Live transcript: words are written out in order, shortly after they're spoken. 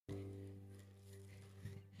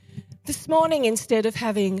This morning, instead of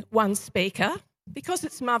having one speaker, because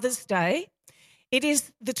it's Mother's Day, it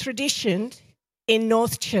is the tradition in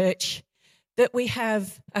North Church that we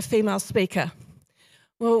have a female speaker.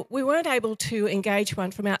 Well, we weren't able to engage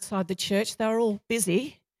one from outside the church. They were all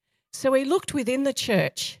busy. So we looked within the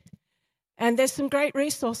church, and there's some great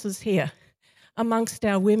resources here amongst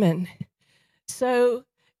our women. So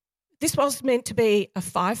this was meant to be a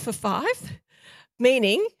 5 for 5,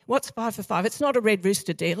 meaning, what's 5 for 5? It's not a Red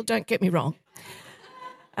Rooster deal, don't get me wrong.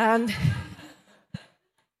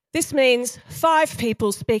 This means 5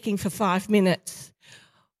 people speaking for 5 minutes.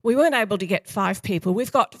 We weren't able to get 5 people.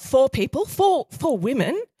 We've got 4 people, four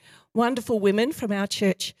women, wonderful women from our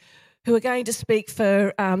church who are going to speak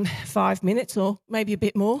for 5 minutes or maybe a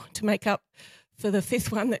bit more to make up for the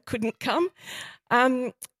 5th one that couldn't come.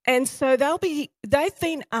 And so they've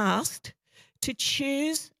been asked to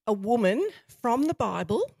choose a woman from the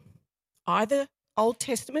Bible, either Old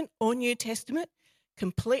Testament or New Testament,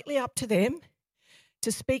 completely up to them,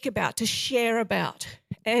 to speak about, to share about.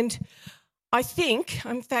 And I think,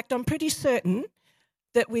 in fact, I'm pretty certain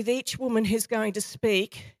that with each woman who's going to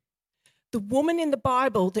speak, the woman in the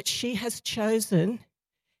Bible that she has chosen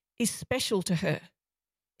is special to her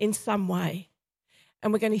in some way.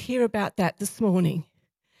 And we're going to hear about that this morning.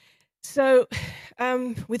 So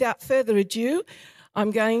without further ado,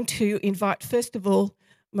 I'm going to invite, first of all,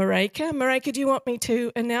 Marika. Marika, do you want me to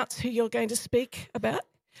announce who you're going to speak about?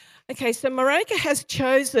 Okay, so Marika has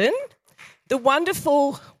chosen the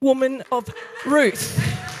wonderful woman of Ruth.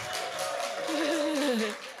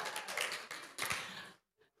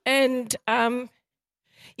 And,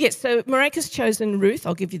 yes, so Marika's chosen Ruth.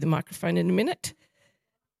 I'll give you the microphone in a minute.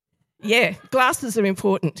 Yeah, glasses are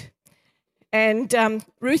important. And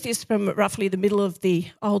Ruth is from roughly the middle of the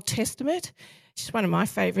Old Testament. She's one of my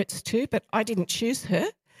favourites too, but I didn't choose her.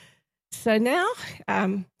 So now,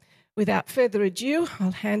 without further ado,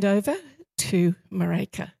 I'll hand over to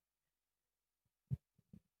Marika.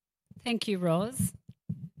 Thank you, Roz.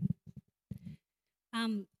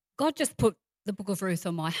 God just put the book of Ruth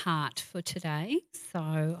on my heart for today,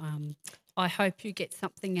 so I hope you get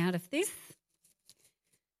something out of this.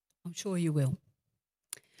 I'm sure you will.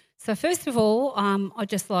 So first of all, I'd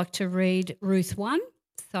just like to read Ruth 1.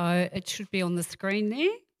 So it should be on the screen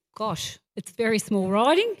there. Gosh, it's very small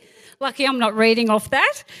writing. Lucky I'm not reading off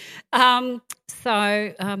that.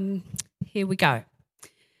 Here we go.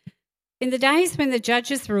 In the days when the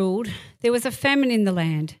judges ruled, there was a famine in the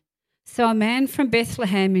land. So a man from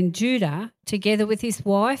Bethlehem in Judah, together with his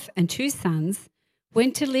wife and 2 sons,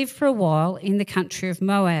 went to live for a while in the country of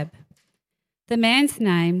Moab. The man's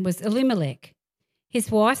name was Elimelech. His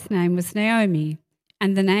wife's name was Naomi,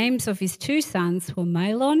 and the names of his 2 sons were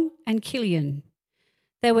Mahlon and Chilion.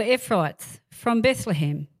 They were Ephrathites from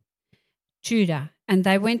Bethlehem, Judah, and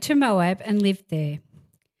they went to Moab and lived there.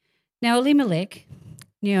 Now Elimelech,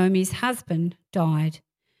 Naomi's husband, died,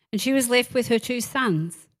 and she was left with her 2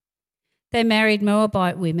 sons. They married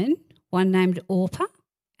Moabite women, one named Orpah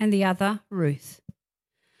and the other Ruth.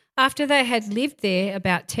 After they had lived there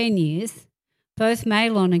about 10 years, both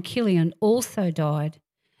Mahlon and Chilion also died,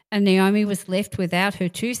 and Naomi was left without her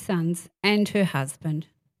 2 sons and her husband.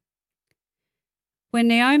 When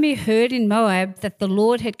Naomi heard in Moab that the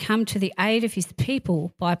Lord had come to the aid of his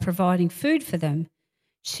people by providing food for them,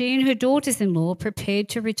 she and her daughters-in-law prepared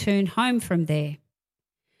to return home from there.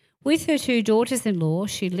 With her 2 daughters-in-law,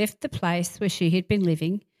 she left the place where she had been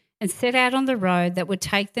living and set out on the road that would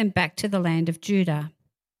take them back to the land of Judah.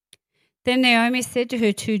 Then Naomi said to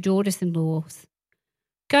her 2 daughters-in-laws,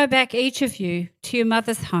 "Go back, each of you, to your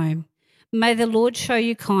mother's home. May the Lord show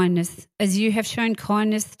you kindness, as you have shown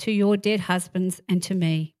kindness to your dead husbands and to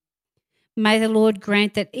me. May the Lord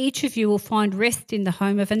grant that each of you will find rest in the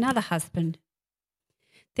home of another husband."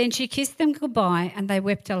 Then she kissed them goodbye, and they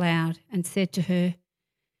wept aloud and said to her,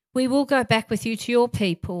 "We will go back with you to your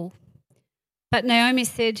people." But Naomi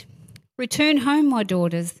said, "Return home, my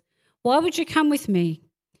daughters. Why would you come with me?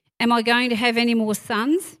 Am I going to have any more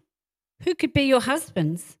sons? Who could be your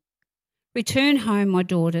husbands? Return home, my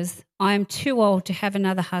daughters. I am too old to have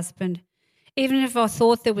another husband. Even if I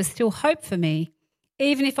thought there was still hope for me,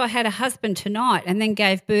 even if I had a husband tonight and then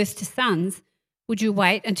gave birth to sons, would you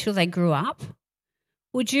wait until they grew up?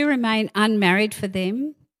 Would you remain unmarried for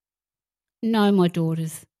them? No, my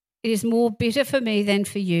daughters. It is more bitter for me than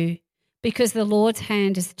for you, because the Lord's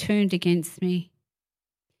hand has turned against me."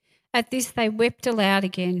 At this they wept aloud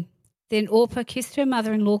again. Then Orpah kissed her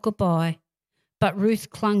mother-in-law goodbye, but Ruth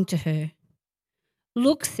clung to her.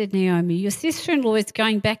 "Look," said Naomi, "your sister-in-law is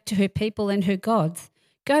going back to her people and her gods.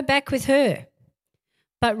 Go back with her."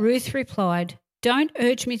 But Ruth replied, "Don't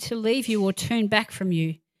urge me to leave you or turn back from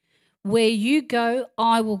you. Where you go,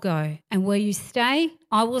 I will go, and where you stay,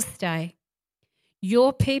 I will stay.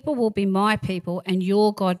 Your people will be my people, and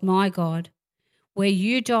your God my God. Where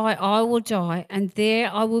you die, I will die, and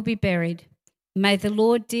there I will be buried. May the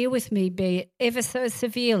Lord deal with me, be it ever so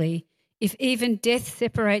severely, if even death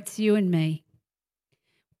separates you and me.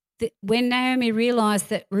 When Naomi realised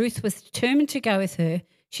that Ruth was determined to go with her,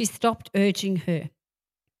 she stopped urging her.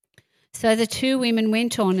 So the two women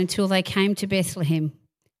went on until they came to Bethlehem.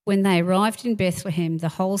 When they arrived in Bethlehem, the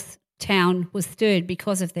whole town was stirred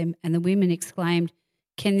because of them, and the women exclaimed,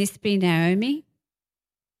 "Can this be Naomi?"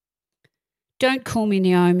 "Don't call me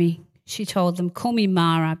Naomi," she told them. "Call me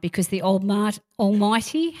Mara, because the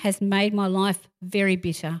Almighty has made my life very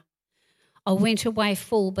bitter. I went away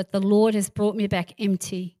full, but the Lord has brought me back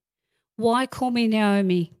empty. Why call me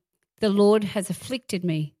Naomi? The Lord has afflicted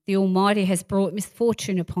me. The Almighty has brought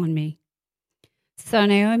misfortune upon me." So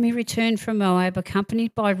Naomi returned from Moab,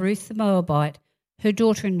 accompanied by Ruth the Moabite, her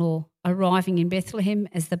daughter-in-law, arriving in Bethlehem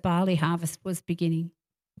as the barley harvest was beginning.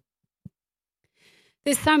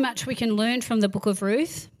 There's so much we can learn from the book of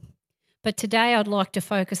Ruth, but today I'd like to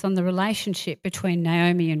focus on the relationship between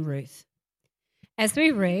Naomi and Ruth. As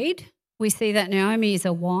we read, we see that Naomi is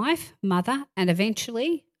a wife, mother, and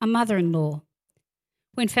eventually a mother-in-law.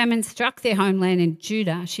 When famine struck their homeland in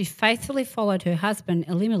Judah, she faithfully followed her husband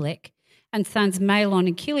Elimelech and sons Mahlon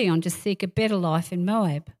and Chilion to seek a better life in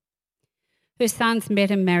Moab. Her sons met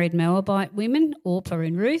and married Moabite women, Orpah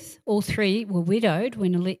and Ruth. All three were widowed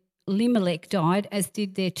when Elimelech died, as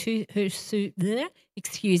did their two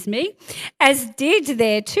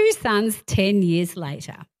sons 10 years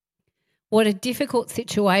later. What a difficult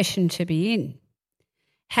situation to be in.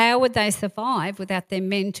 How would they survive without their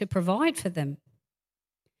men to provide for them?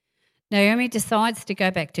 Naomi decides to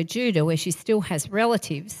go back to Judah, where she still has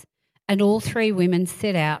relatives, and all three women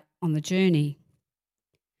set out on the journey.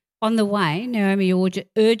 On the way, Naomi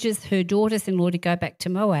urges her daughters-in-law to go back to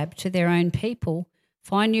Moab, to their own people,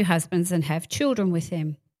 find new husbands and have children with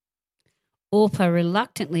them. Orpah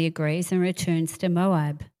reluctantly agrees and returns to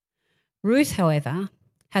Moab. Ruth, however,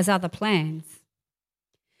 has other plans.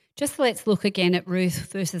 Just let's look again at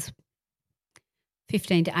Ruth verses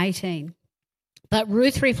 15 to 18. But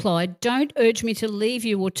Ruth replied, "Don't urge me to leave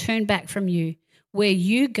you or turn back from you. Where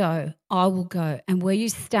you go, I will go, and where you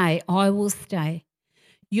stay, I will stay.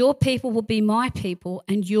 Your people will be my people,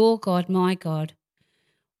 and your God my God.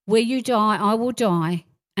 Where you die, I will die,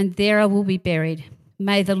 and there I will be buried.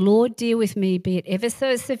 May the Lord deal with me, be it ever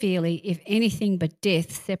so severely, if anything but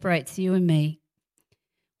death separates you and me."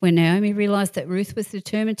 When Naomi realised that Ruth was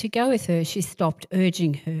determined to go with her, she stopped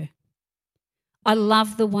urging her. I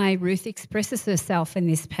love the way Ruth expresses herself in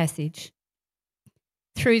this passage.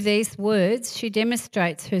 Through these words, she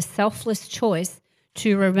demonstrates her selfless choice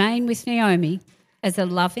to remain with Naomi as a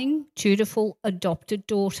loving, dutiful, adopted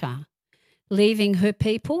daughter, leaving her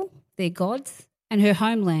people, their gods, and her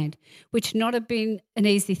homeland, which not have been an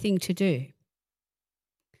easy thing to do.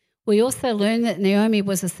 We also learn that Naomi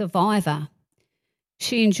was a survivor.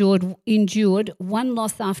 She endured one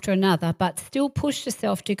loss after another, but still pushed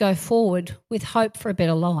herself to go forward with hope for a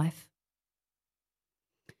better life.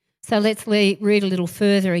 So let's read a little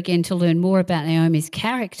further again to learn more about Naomi's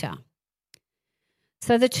character.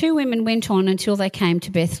 So the two women went on until they came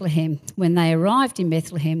to Bethlehem. When they arrived in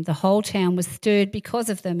Bethlehem, the whole town was stirred because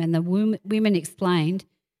of them, and the women exclaimed,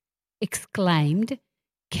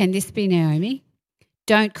 "Can this be Naomi?"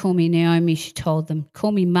 "Don't call me Naomi," she told them.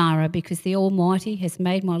 "Call me Mara, because the Almighty has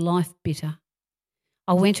made my life bitter.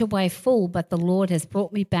 I went away full, but the Lord has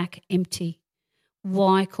brought me back empty.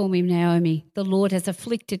 Why call me Naomi? The Lord has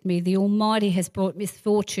afflicted me. The Almighty has brought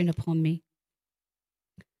misfortune upon me."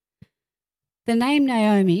 The name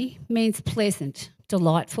Naomi means pleasant,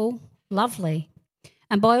 delightful, lovely.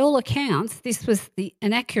 And by all accounts, this was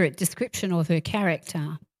an accurate description of her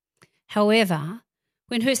character. However,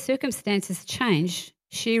 when her circumstances changed,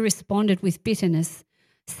 she responded with bitterness,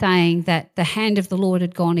 saying that the hand of the Lord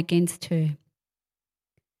had gone against her.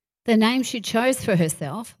 The name she chose for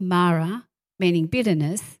herself, Mara, meaning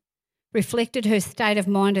bitterness, reflected her state of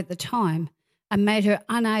mind at the time and made her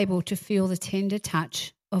unable to feel the tender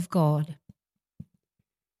touch of God.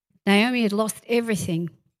 Naomi had lost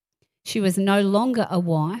everything. She was no longer a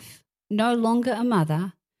wife, no longer a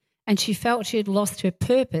mother, and she felt she had lost her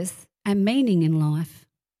purpose and meaning in life.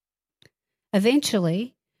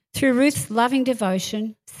 Eventually, through Ruth's loving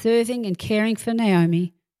devotion, serving and caring for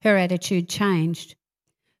Naomi, her attitude changed.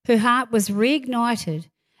 Her heart was reignited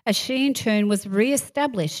as she in turn was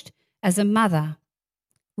re-established as a mother,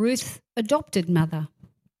 Ruth's adopted mother.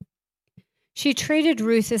 She treated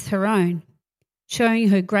Ruth as her own, showing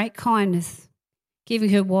her great kindness, giving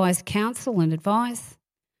her wise counsel and advice,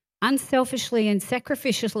 unselfishly and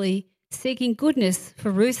sacrificially seeking goodness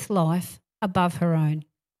for Ruth's life above her own.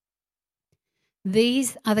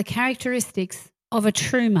 These are the characteristics of a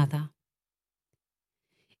true mother.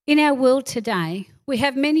 In our world today, we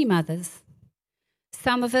have many mothers.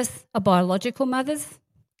 Some of us are biological mothers,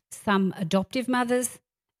 some adoptive mothers,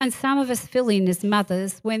 and some of us fill in as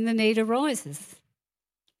mothers when the need arises.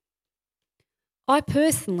 I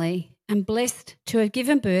personally am blessed to have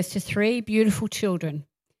given birth to 3 beautiful children.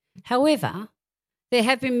 However, there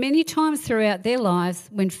have been many times throughout their lives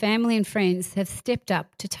when family and friends have stepped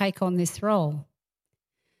up to take on this role.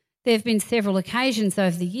 There have been several occasions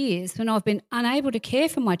over the years when I've been unable to care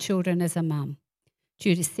for my children as a mum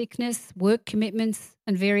due to sickness, work commitments,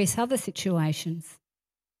 and various other situations.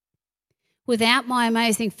 Without my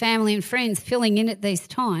amazing family and friends filling in at these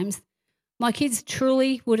times, my kids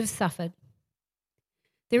truly would have suffered.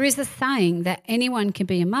 There is a saying that anyone can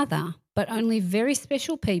be a mother, but only very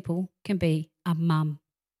special people can be a mum.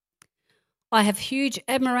 I have huge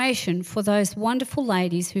admiration for those wonderful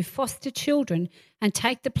ladies who foster children and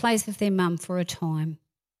take the place of their mum for a time.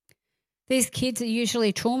 These kids are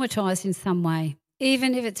usually traumatised in some way,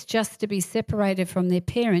 even if it's just to be separated from their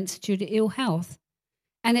parents due to ill health.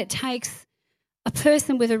 And it takes a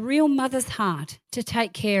person with a real mother's heart to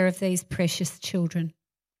take care of these precious children.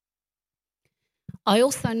 I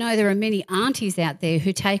also know there are many aunties out there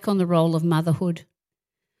who take on the role of motherhood.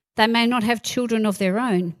 They may not have children of their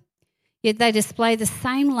own, yet they display the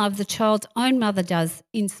same love the child's own mother does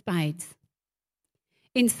in spades.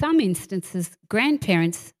 In some instances,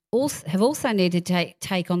 grandparents have also needed to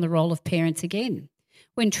take on the role of parents again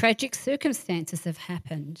when tragic circumstances have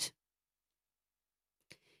happened.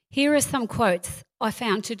 Here are some quotes I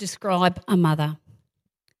found to describe a mother.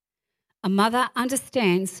 A mother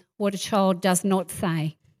understands what a child does not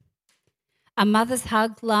say. A mother's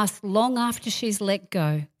hug lasts long after she's let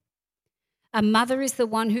go. A mother is the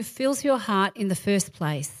one who fills your heart in the first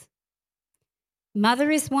place.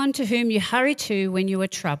 Mother is one to whom you hurry to when you are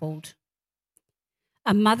troubled.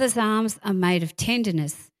 A mother's arms are made of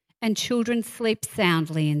tenderness, and children sleep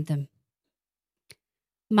soundly in them.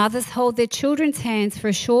 Mothers hold their children's hands for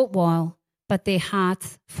a short while, but their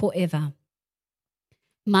hearts forever.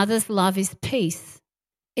 Mother's love is peace.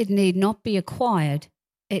 It need not be acquired.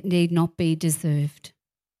 It need not be deserved.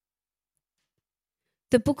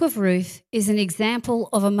 The book of Ruth is an example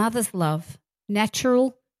of a mother's love,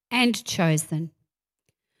 natural and chosen.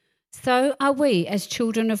 So are we as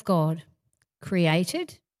children of God,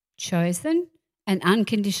 created, chosen, and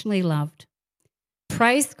unconditionally loved.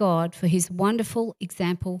 Praise God for his wonderful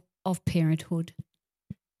example of parenthood.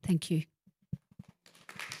 Thank you.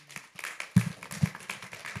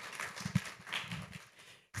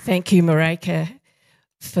 Thank you, Marika,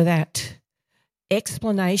 for that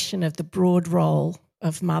explanation of the broad role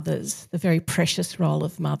of mothers, the very precious role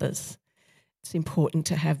of mothers. It's important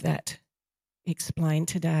to have that explained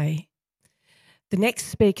today. The next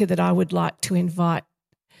speaker that I would like to invite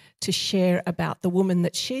to share about the woman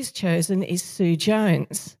that she's chosen is Sue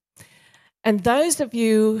Jones. And those of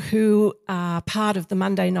you who are part of the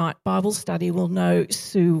Monday night Bible study will know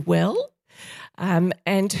Sue well,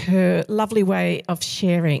 and her lovely way of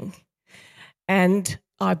sharing. And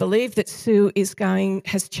I believe that Sue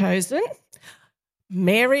has chosen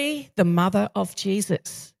Mary, the mother of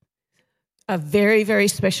Jesus, a very, very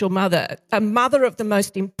special mother, a mother of the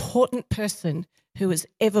most important person who was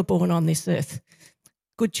ever born on this earth.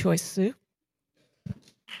 Good choice, Sue.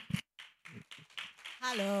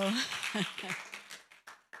 Hello.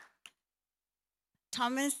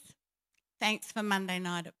 Thomas, thanks for Monday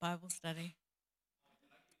night at Bible study.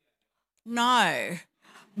 No,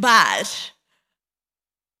 but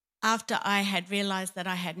after I had realised that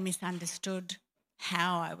I had misunderstood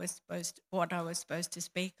what I was supposed to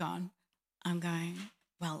speak on, I'm going,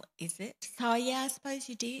 well, is it? So, yeah, I suppose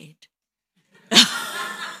you did.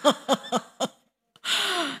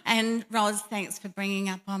 And Ros, thanks for bringing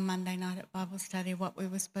up on Monday night at Bible study what we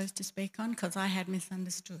were supposed to speak on, because I had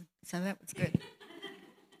misunderstood. So that was good.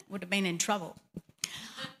 Would have been in trouble.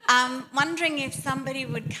 Wondering if somebody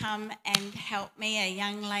would come and help me, a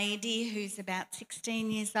young lady who's about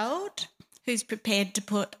 16 years old, who's prepared to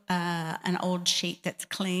put an old sheet that's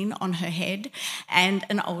clean on her head and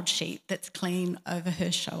an old sheet that's clean over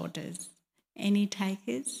her shoulders. Any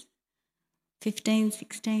takers? 15,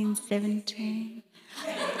 16, 17?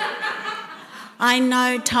 I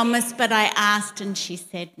know, Thomas, but I asked and she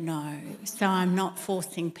said no, so I'm not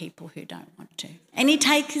forcing people who don't want to. Any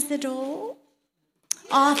takers at all?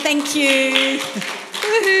 Oh, thank you.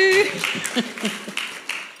 Woohoo.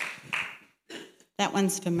 That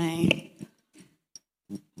one's for me.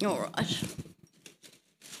 All right.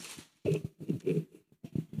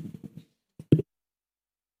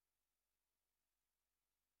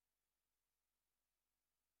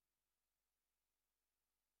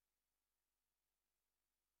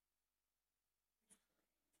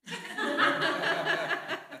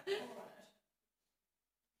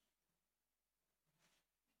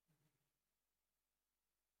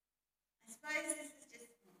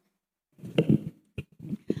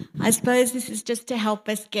 I suppose this is just to help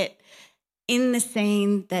us get in the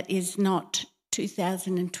scene that is not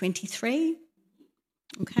 2023.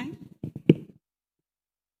 Okay?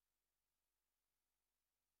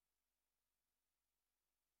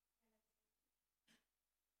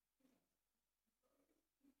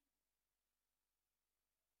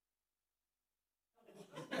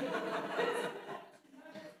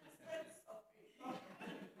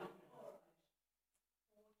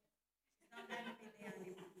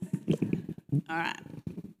 All right.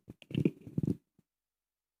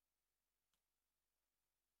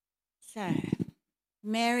 So,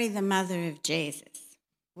 Mary, the mother of Jesus.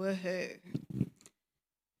 Woohoo.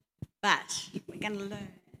 But we're going to learn,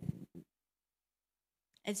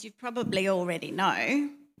 as you probably already know,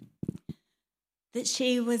 that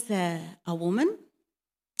she was a woman,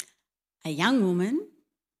 a young woman,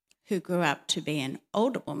 who grew up to be an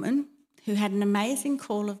older woman who had an amazing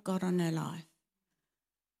call of God on her life.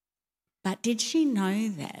 But did she know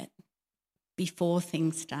that before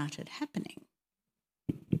things started happening?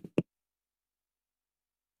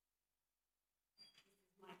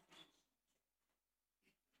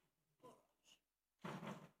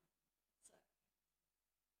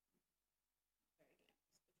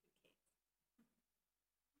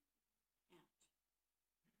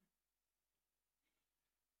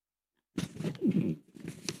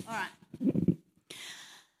 All right.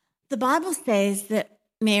 The Bible says that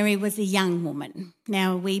Mary was a young woman.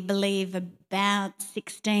 Now, we believe about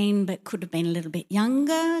 16, but could have been a little bit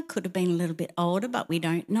younger, could have been a little bit older, but we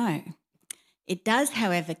don't know. It does,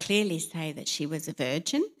 however, clearly say that she was a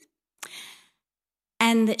virgin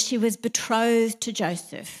and that she was betrothed to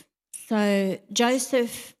Joseph. So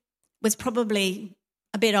Joseph was probably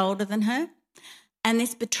a bit older than her, and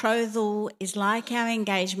this betrothal is like our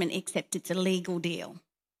engagement, except it's a legal deal.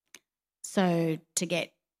 So to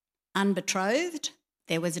get unbetrothed,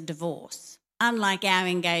 there was a divorce. Unlike our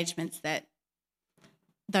engagements that,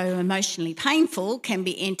 though emotionally painful, can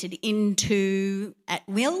be entered into at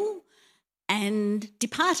will and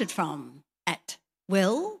departed from at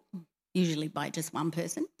will, usually by just one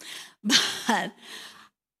person. But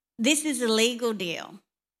this is a legal deal.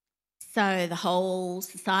 So the whole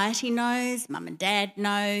society knows, mum and dad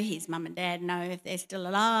know, his mum and dad know if they're still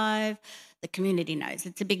alive, the community knows.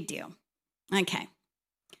 It's a big deal. Okay.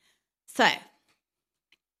 So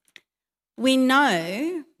we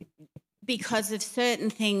know because of certain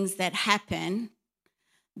things that happen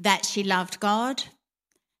that she loved God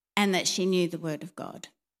and that she knew the word of God,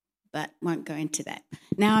 but won't go into that.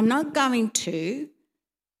 Now, I'm not going to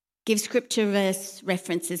give scripture verse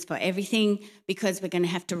references for everything because we're going to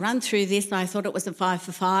have to run through this. I thought it was a 5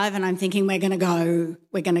 for 5 and I'm thinking we're going to go.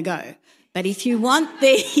 But if you want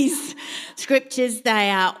these scriptures, they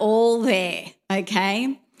are all there,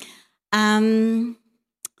 okay?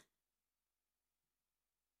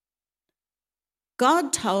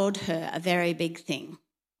 God told her a very big thing.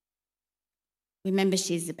 Remember,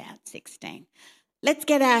 she's about 16. Let's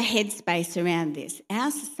get our headspace around this.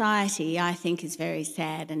 Our society, I think, is very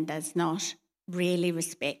sad and does not really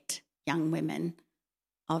respect young women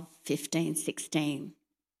of 15, 16.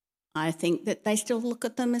 I think that they still look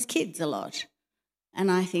at them as kids a lot.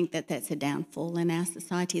 And I think that that's a downfall in our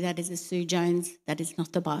society. That is a Sue Jones. That is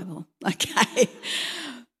not the Bible, okay?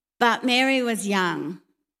 But Mary was young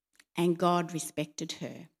and God respected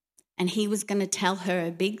her. And he was going to tell her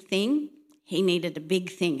a big thing. He needed a big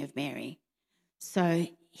thing of Mary. So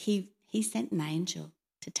he sent an angel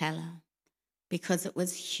to tell her because it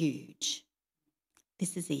was huge.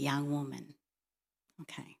 This is a young woman.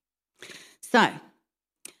 Okay. So,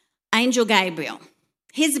 Angel Gabriel.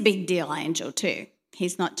 He's a big deal angel too.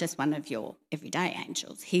 He's not just one of your everyday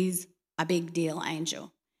angels. He's a big deal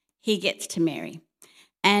angel. He gets to Mary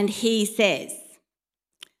and he says,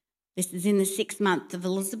 this is in the 6th month of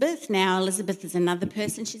Elizabeth. Now, Elizabeth is another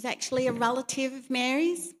person. She's actually a relative of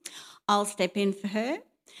Mary's. I'll step in for her.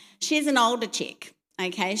 She's an older chick,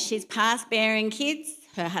 okay? She's past bearing kids.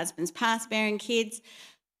 Her husband's past bearing kids.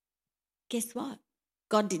 Guess what?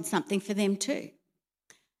 God did something for them too.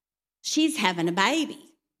 She's having a baby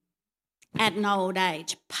at an old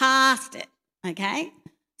age, past it, okay?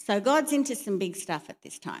 So God's into some big stuff at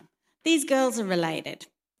this time. These girls are related.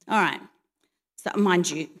 All right. So, mind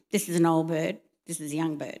you, this is an old bird. This is a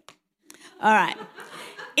young bird. All right.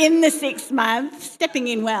 In the 6th month, stepping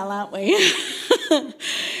in well, aren't we?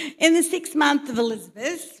 In the 6th month of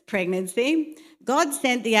Elizabeth's pregnancy, God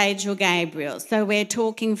sent the angel Gabriel. So we're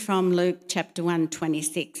talking from Luke chapter 1,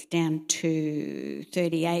 26 down to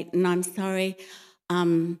 38. And I'm sorry,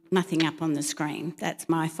 nothing up on the screen. That's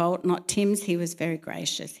my fault, not Tim's. He was very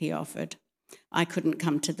gracious. He offered. I couldn't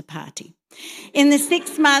come to the party. In the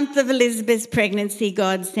 6th month of Elizabeth's pregnancy,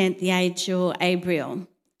 God sent the angel Gabriel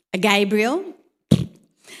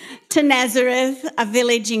to Nazareth, a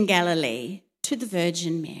village in Galilee, to the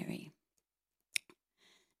Virgin Mary.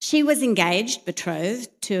 She was engaged, betrothed,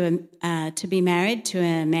 to be married to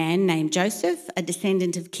a man named Joseph, a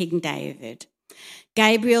descendant of King David.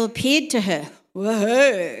 Gabriel appeared to her.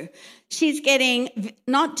 Whoa! She's getting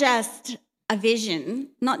not just a vision,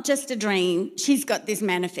 not just a dream. She's got this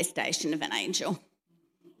manifestation of an angel.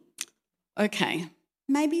 Okay,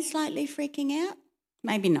 maybe slightly freaking out,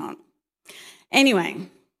 maybe not. Anyway,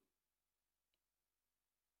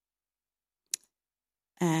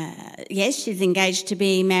 yes, she's engaged to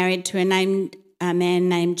be married to a man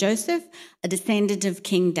named Joseph, a descendant of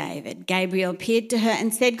King David. Gabriel appeared to her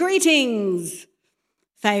and said, "Greetings,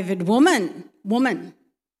 favoured woman,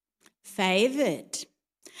 favoured.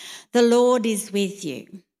 The Lord is with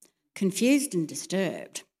you." Confused and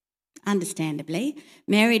disturbed, understandably,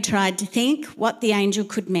 Mary tried to think what the angel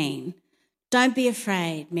could mean. "Don't be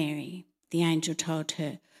afraid, Mary," the angel told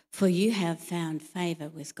her, "for you have found favour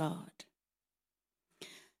with God.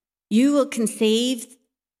 You will conceive,"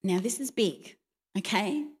 now this is big,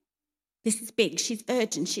 okay? This is big. She's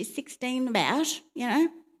virgin. She's 16 about, you know.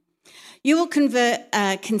 "You will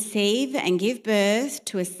conceive and give birth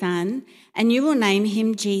to a son, and you will name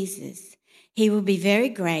him Jesus. He will be very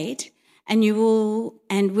great, and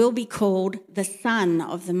will be called the Son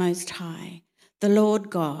of the Most High. The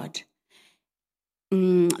Lord God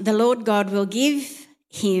will give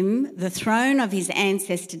him the throne of his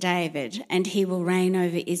ancestor David, and he will reign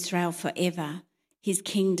over Israel forever. His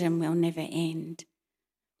kingdom will never end."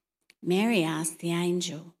 Mary asked the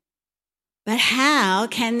angel, "But how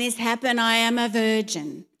can this happen? I am a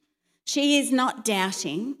virgin." She is not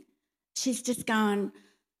doubting. She's just going,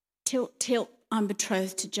 tilt, I'm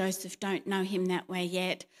betrothed to Joseph, don't know him that way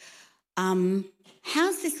yet.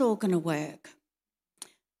 How's this all going to work?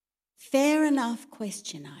 Fair enough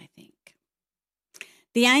question, I think.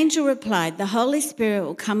 The angel replied, "The Holy Spirit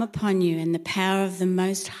will come upon you, and the power of the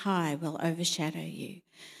Most High will overshadow you.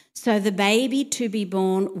 So the baby to be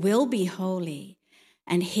born will be holy,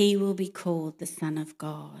 and he will be called the Son of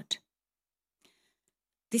God."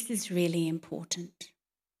 This is really important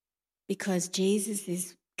because Jesus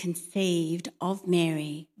is conceived of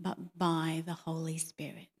Mary, but by the Holy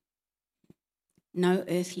Spirit. No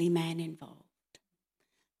earthly man involved.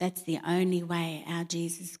 That's the only way our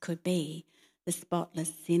Jesus could be the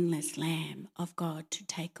spotless, sinless Lamb of God to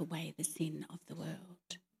take away the sin of the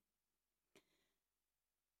world.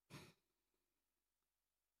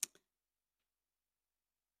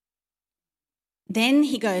 Then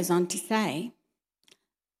he goes on to say,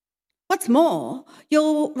 "What's more,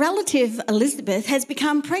 your relative Elizabeth has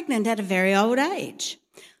become pregnant at a very old age.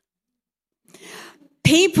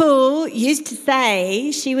 People used to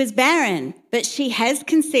say she was barren, but she has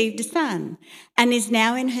conceived a son and is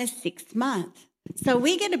now in her 6th month." So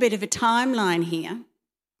we get a bit of a timeline here.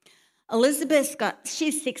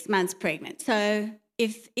 She's 6 months pregnant. So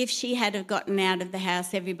if she had have gotten out of the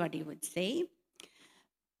house, everybody would see.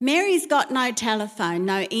 Mary's got no telephone,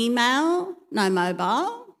 no email, no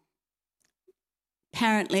mobile.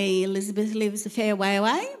 Apparently Elizabeth lives a fair way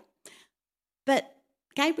away. But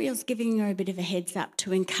Gabriel's giving her a bit of a heads up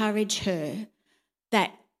to encourage her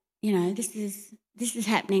that, you know, this is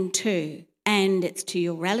happening too, and it's to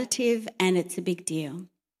your relative and it's a big deal.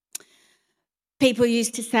 People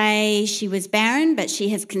used to say she was barren, but she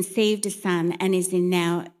has conceived a son and is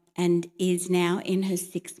now in her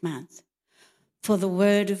 6th month. For the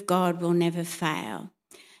word of God will never fail.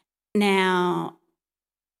 Now,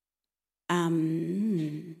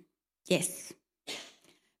 yes.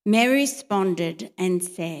 Mary responded and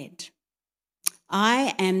said,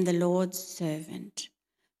 "I am the Lord's servant.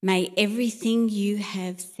 May everything you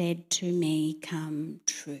have said to me come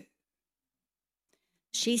true."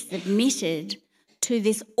 She submitted to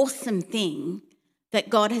this awesome thing that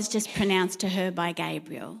God has just pronounced to her by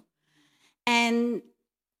Gabriel. And,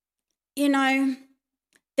 you know,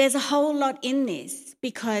 there's a whole lot in this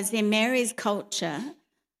because in Mary's culture,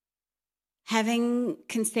 having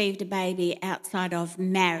conceived a baby outside of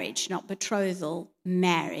marriage, not betrothal,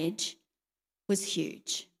 marriage, was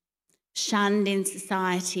huge. Shunned in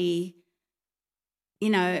society,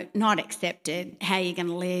 not accepted, how you're going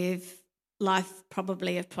to live, life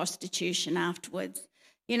probably of prostitution afterwards.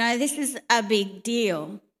 This is a big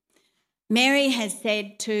deal. Mary has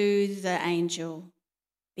said to the angel,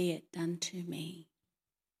 "Be it done to me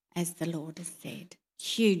as the Lord has said."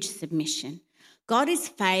 Huge submission. God is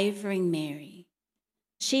favouring Mary.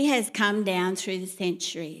 She has come down through the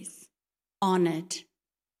centuries, honoured.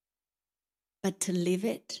 But to live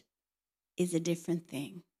it is a different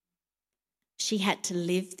thing. She had to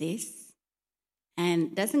live this,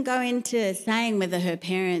 and doesn't go into saying whether her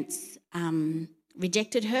parents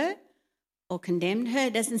rejected her or condemned her.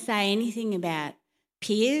 It doesn't say anything about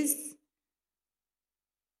peers,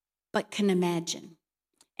 but can imagine.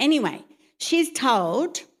 Anyway, she's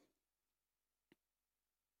told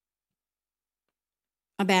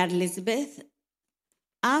about Elizabeth.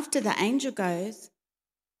 After the angel goes,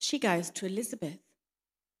 she goes to Elizabeth.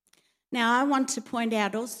 Now, I want to point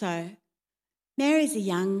out also, Mary's a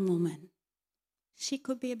young woman. She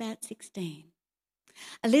could be about 16.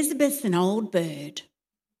 Elizabeth's an old bird.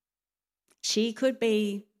 She could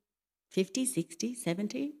be 50, 60,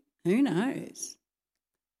 70, who knows?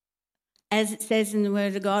 As it says in the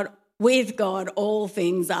Word of God, with God all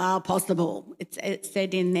things are possible. It's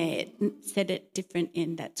said in there, said it different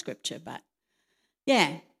in that scripture, but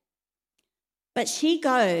yeah. But she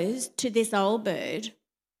goes to this old bird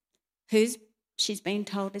she's been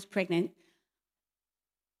told is pregnant,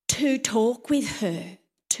 to talk with her,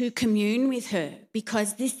 to commune with her,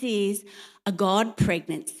 because this is a God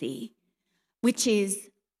pregnancy, which is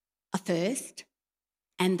a first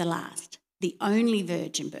and the last, the only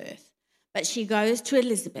virgin birth. But she goes to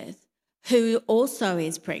Elizabeth, who also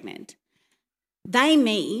is pregnant. They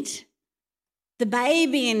meet. The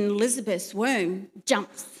baby in Elizabeth's womb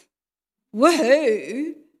jumps,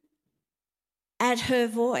 woohoo, at her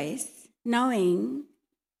voice, knowing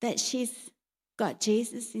that she's got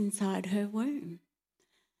Jesus inside her womb.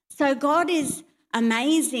 So God is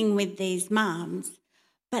amazing with these mums,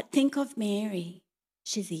 but think of Mary.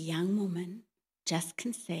 She's a young woman, just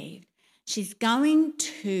conceived. She's going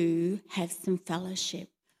to have some fellowship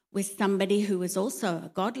with somebody who is also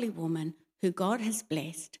a godly woman who God has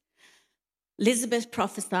blessed. Elizabeth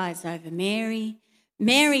prophesies over Mary.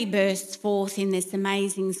 Mary bursts forth in this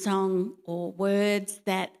amazing song or words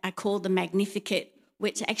that are called the Magnificat,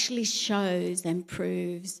 which actually shows and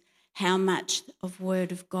proves how much of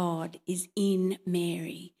Word of God is in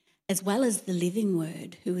Mary, as well as the living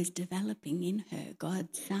Word who is developing in her,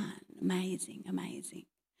 God's Son. Amazing, amazing.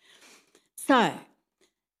 So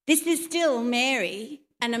this is still Mary,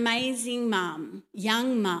 an amazing mum,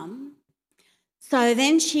 young mum. So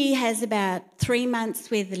then she has about 3 months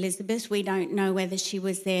with Elizabeth. We don't know whether she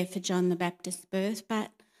was there for John the Baptist's birth,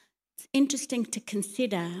 but it's interesting to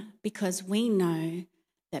consider because we know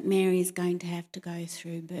that Mary is going to have to go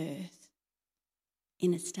through birth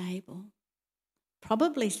in a stable,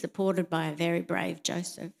 probably supported by a very brave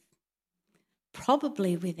Joseph,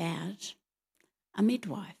 probably without a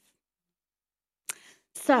midwife.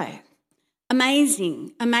 So,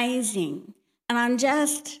 amazing, amazing. And I'm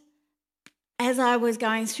just, as I was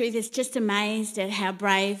going through this, just amazed at how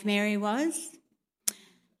brave Mary was,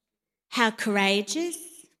 how courageous,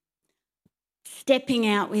 stepping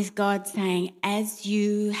out with God saying, as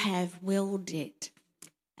you have willed it,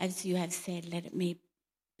 as you have said, let it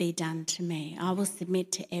be done to me. I will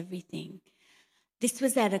submit to everything. This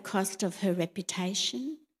was at a cost of her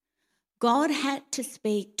reputation. God had to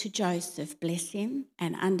speak to Joseph, bless him,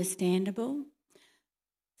 and understandable,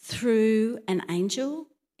 through an angel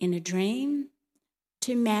in a dream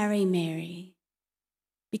to marry Mary,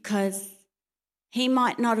 because he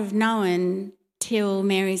might not have known till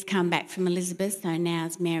Mary's come back from Elizabeth, so now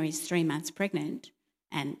Mary's 3 months pregnant,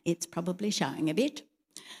 and it's probably showing a bit,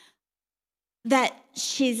 that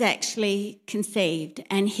she's actually conceived,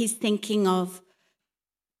 and he's thinking of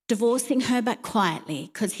divorcing her but quietly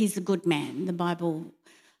because he's a good man, the Bible,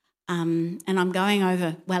 and I'm going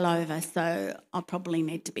well over, so I'll probably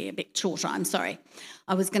need to be a bit shorter. I'm sorry.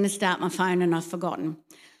 I was going to start my phone and I've forgotten.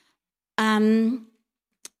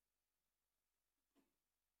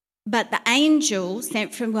 But the angel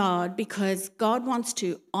sent from God, because God wants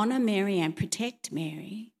to honour Mary and protect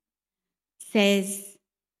Mary, says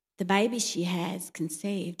the baby she has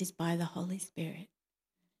conceived is by the Holy Spirit,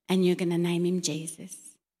 and you're going to name him Jesus,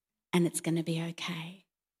 and it's going to be okay.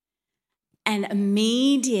 And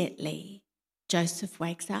immediately Joseph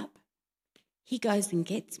wakes up. He goes and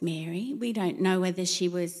gets Mary. We don't know whether she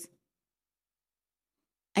was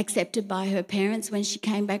accepted by her parents when she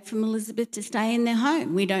came back from Elizabeth to stay in their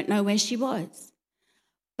home. We don't know where she was.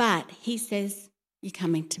 But he says, you're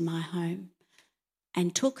coming to my home.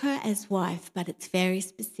 and took her as wife, but it's very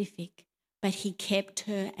specific. But he kept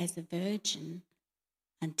her as a virgin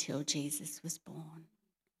until Jesus was born.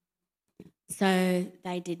 So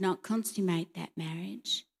they did not consummate that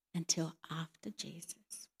marriage until after Jesus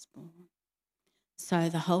was born. So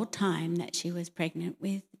the whole time that she was pregnant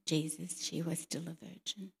with Jesus, she was still a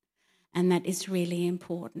virgin. And that is really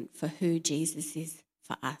important for who Jesus is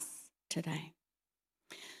for us today.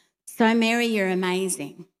 So Mary, you're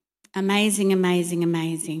amazing. Amazing, amazing,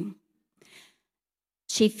 amazing.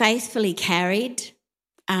 She faithfully carried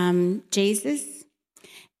Jesus,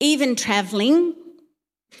 even travelling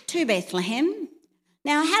to Bethlehem.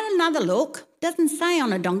 Now, I had another look. Doesn't say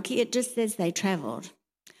on a donkey, it just says they travelled.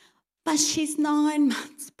 But she's 9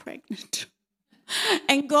 months pregnant.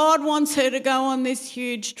 And God wants her to go on this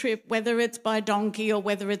huge trip, whether it's by donkey or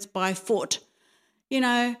whether it's by foot. You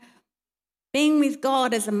know, being with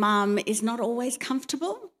God as a mum is not always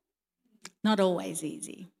comfortable, not always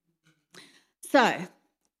easy. So,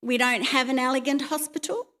 we don't have an elegant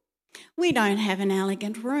hospital. We don't have an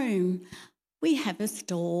elegant room. We have a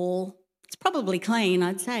stall. It's probably clean,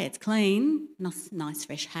 I'd say it's clean. Nice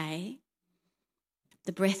fresh hay.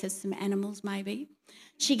 The breath of some animals maybe.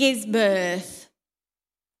 She gives birth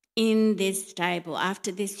in this stable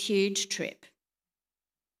after this huge trip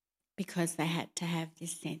because they had to have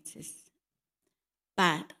this census.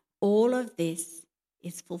 But all of this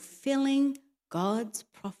is fulfilling God's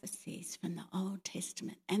prophecies from the Old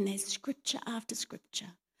Testament, and there's scripture after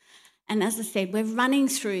scripture. And as I said, we're running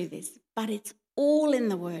through this, but it's all in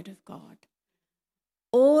the Word of God.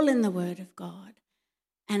 All in the Word of God.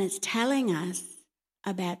 And it's telling us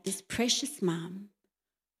about this precious mum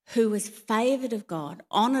who was favoured of God,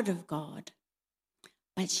 honoured of God,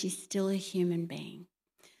 but she's still a human being.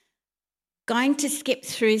 Going to skip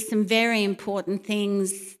through some very important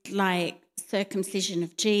things like circumcision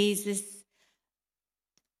of Jesus.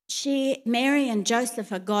 Mary and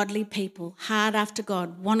Joseph are godly people, hard after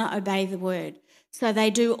God, want to obey the word. So they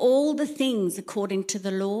do all the things according to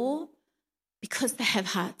the law because they have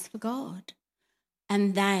hearts for God.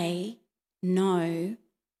 And they know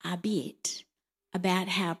a bit about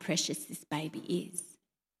how precious this baby is.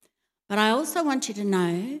 But I also want you to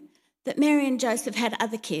know that Mary and Joseph had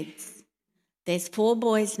other kids. There's 4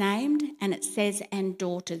 boys named, and it says, and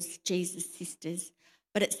daughters, Jesus' sisters.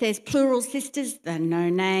 But it says plural sisters, there are no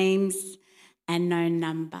names and no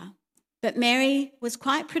number. But Mary was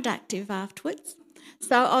quite productive afterwards,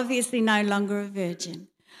 so obviously no longer a virgin,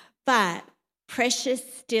 but precious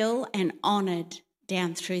still and honoured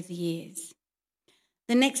down through the years.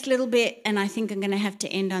 The next little bit, and I think I'm going to have to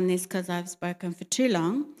end on this because I've spoken for too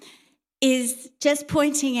long, is just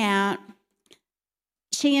pointing out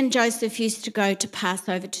she and Joseph used to go to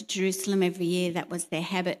Passover to Jerusalem every year. That was their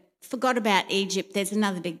habit. Forgot about Egypt. There's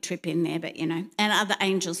another big trip in there, but, and other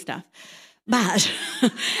angel stuff. But,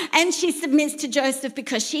 and she submits to Joseph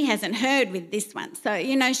because she hasn't heard with this one. So,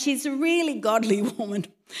 she's a really godly woman.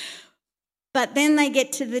 But then they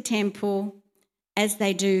get to the temple, as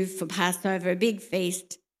they do for Passover, a big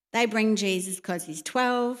feast. They bring Jesus because he's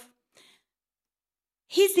 12.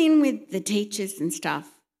 He's in with the teachers and stuff,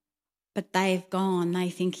 but they've gone. They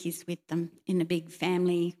think he's with them in a big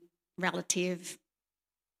family relative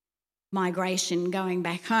migration going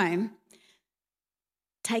back home.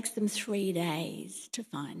 Takes them 3 days to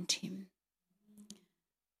find him.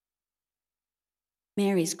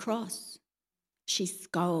 Mary's cross. She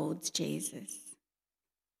scolds Jesus.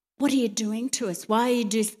 What are you doing to us? Why are you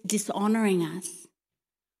dishonouring us?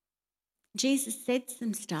 Jesus said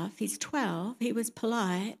some stuff. He's 12. He was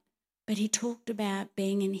polite, but he talked about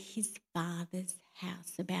being in his Father's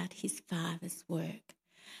house, about his Father's work.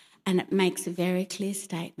 And it makes a very clear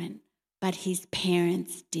statement, but his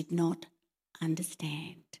parents did not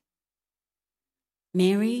understand.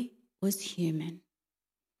 Mary was human.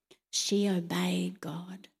 She obeyed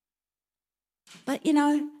God. But,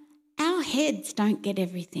 our heads don't get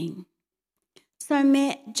everything.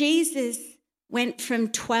 So Jesus went from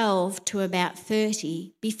 12 to about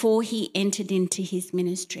 30 before he entered into his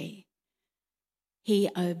ministry. He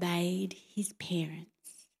obeyed his parents.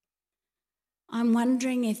 I'm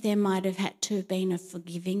wondering if there might have had to have been a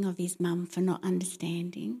forgiving of his mum for not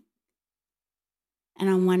understanding. And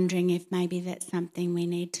I'm wondering if maybe that's something we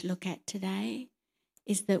need to look at today,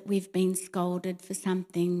 is that we've been scolded for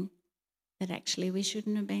something that actually we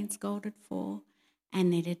shouldn't have been scolded for and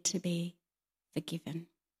needed to be forgiven.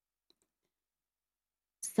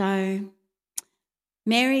 So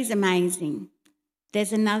Mary's amazing.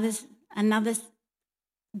 There's another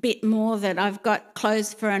bit more that I've got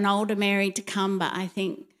closed for an older Mary to come, but I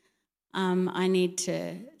think I need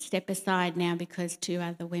to step aside now because 2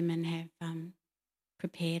 other women have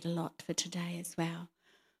prepared a lot for today as well.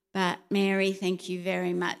 But Mary, thank you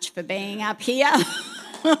very much for being up here.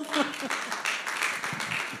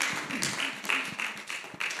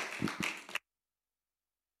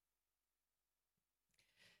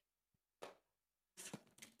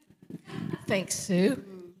 Thanks, Sue.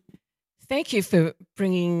 Thank you for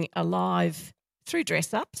bringing alive through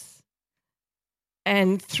dress-ups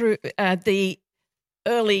and through the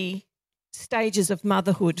early stages of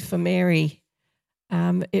motherhood for Mary.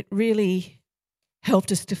 It really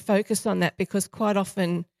helped us to focus on that, because quite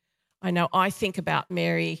often I know I think about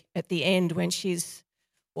Mary at the end when she's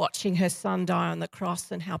watching her son die on the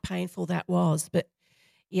cross and how painful that was. But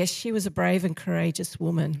yes, she was a brave and courageous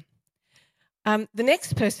woman. The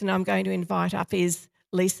next person I'm going to invite up is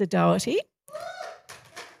Lisa Doherty.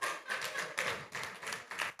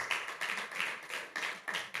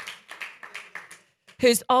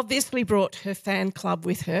 Who's obviously brought her fan club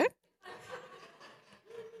with her.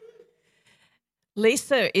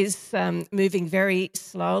 Lisa is moving very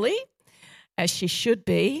slowly, as she should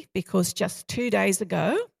be, because just 2 days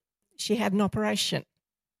ago she had an operation,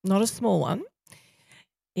 not a small one,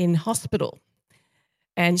 in hospital.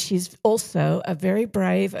 And she's also a very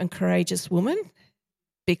brave and courageous woman,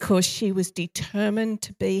 because she was determined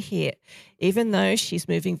to be here, even though she's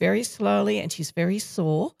moving very slowly and she's very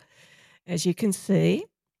sore, as you can see.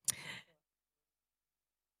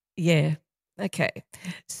 Yeah, okay.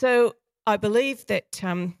 So I believe that,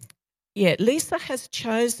 Lisa has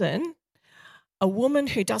chosen a woman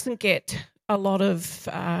who doesn't get a lot of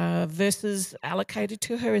verses allocated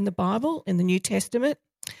to her in the Bible, in the New Testament.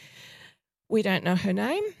 We don't know her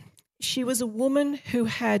name. She was a woman who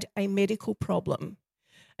had a medical problem,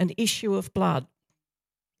 an issue of blood,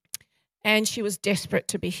 and she was desperate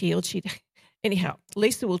to be healed. Anyhow,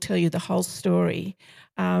 Lisa will tell you the whole story.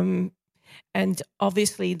 And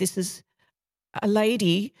obviously this is a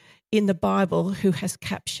lady in the Bible who has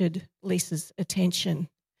captured Lisa's attention.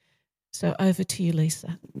 So over to you,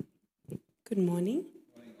 Lisa. Good morning.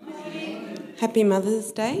 Happy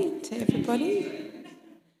Mother's Day to everybody.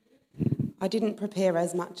 I didn't prepare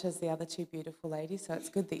as much as the other two beautiful ladies, so it's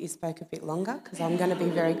good that you spoke a bit longer, because I'm going to be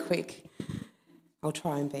very quick. I'll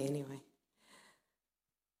try and be anyway.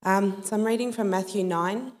 So I'm reading from Matthew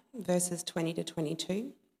 9, verses 20 to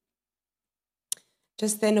 22.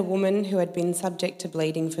 Just then a woman who had been subject to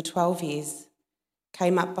bleeding for 12 years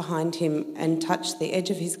came up behind him and touched the edge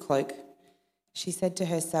of his cloak. She said to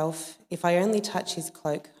herself, "If I only touch his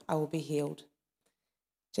cloak, I will be healed."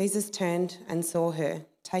 Jesus turned and saw her.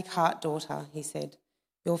 "Take heart, daughter," he said.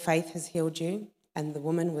 "Your faith has healed you." And the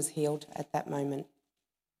woman was healed at that moment.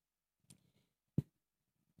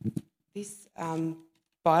 This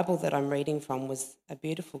Bible that I'm reading from was a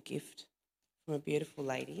beautiful gift from a beautiful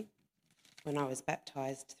lady when I was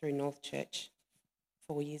baptised through North Church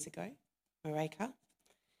 4 years ago, Mareka.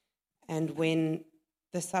 And when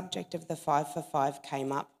the subject of the 5 for 5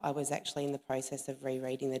 came up, I was actually in the process of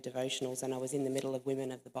rereading the devotionals, and I was in the middle of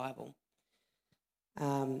Women of the Bible.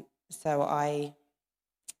 So I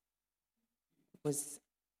was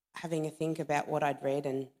having a think about what I'd read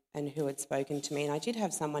and who had spoken to me, and I did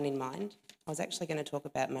have someone in mind. I was actually going to talk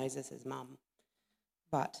about Moses' mum,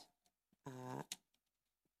 but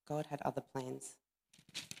God had other plans.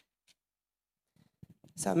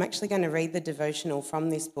 So I'm actually going to read the devotional from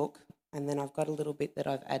this book, and then I've got a little bit that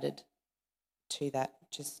I've added to that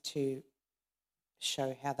just to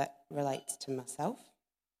show how that relates to myself.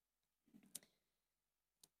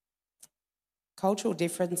 Cultural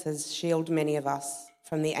differences shield many of us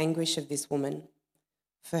from the anguish of this woman.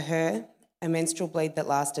 For her, a menstrual bleed that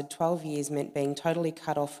lasted 12 years meant being totally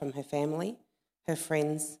cut off from her family, her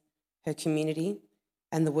friends, her community,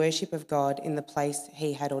 and the worship of God in the place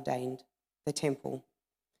he had ordained, the temple.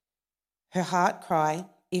 Her heart cry,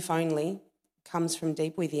 if only, comes from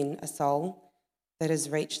deep within a soul that has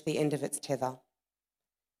reached the end of its tether.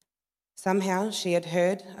 Somehow she had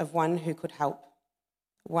heard of one who could help,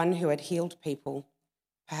 one who had healed people.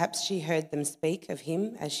 Perhaps she heard them speak of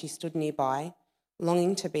him as she stood nearby,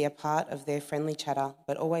 longing to be a part of their friendly chatter,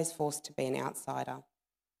 but always forced to be an outsider.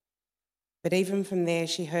 But even from there,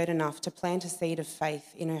 she heard enough to plant a seed of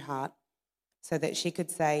faith in her heart so that she could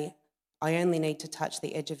say, "I only need to touch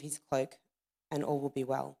the edge of his cloak and all will be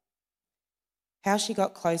well." How she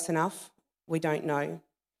got close enough, we don't know.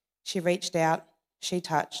 She reached out, she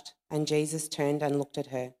touched, and Jesus turned and looked at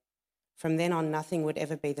her. From then on, nothing would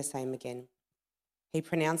ever be the same again. He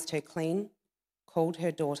pronounced her clean, called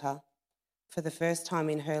her daughter. For the first time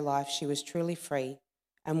in her life, she was truly free,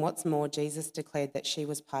 and what's more, Jesus declared that she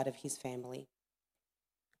was part of his family.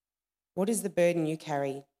 What is the burden you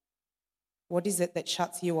carry? What is it that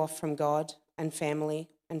shuts you off from God and family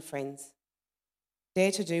and friends.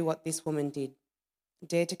 Dare to do what this woman did.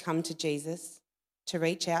 Dare to come to Jesus, to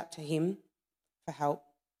reach out to him for help.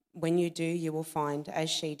 When you do, you will find, as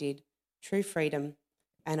she did, true freedom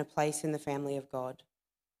and a place in the family of God.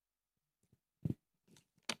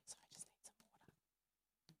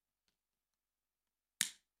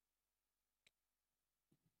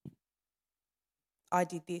 I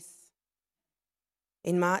did this.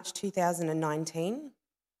 In March 2019,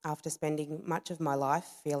 after spending much of my life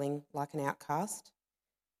feeling like an outcast,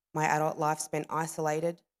 my adult life spent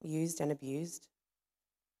isolated, used and abused.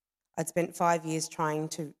 I'd spent 5 years trying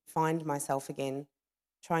to find myself again,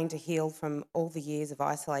 trying to heal from all the years of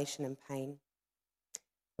isolation and pain.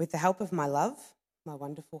 With the help of my love, my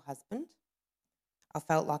wonderful husband, I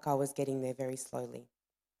felt like I was getting there very slowly.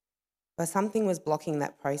 But something was blocking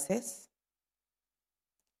that process.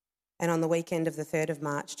 And on the weekend of the 3rd of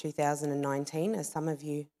March 2019, as some of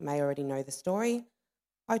you may already know the story,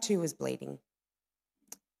 I too was bleeding.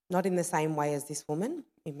 Not in the same way as this woman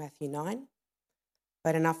in Matthew 9,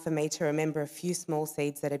 but enough for me to remember a few small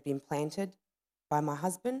seeds that had been planted by my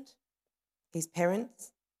husband, his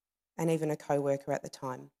parents, and even a co-worker at the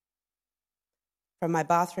time. From my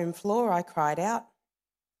bathroom floor, I cried out,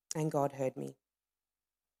 and God heard me.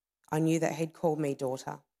 I knew that he'd called me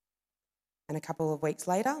daughter. And a couple of weeks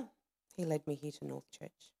later, he led me here to North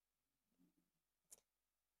Church.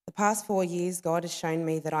 The past 4 years, God has shown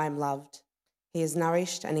me that I am loved. He has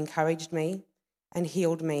nourished and encouraged me and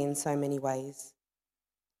healed me in so many ways.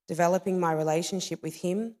 Developing my relationship with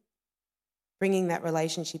him, bringing that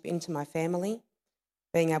relationship into my family,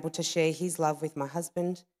 being able to share his love with my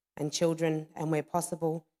husband and children, and where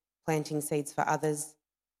possible, planting seeds for others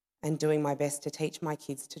and doing my best to teach my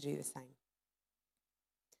kids to do the same.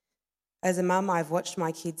 As a mum, I've watched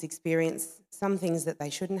my kids experience some things that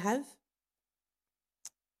they shouldn't have,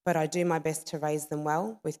 but I do my best to raise them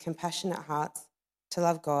well with compassionate hearts, to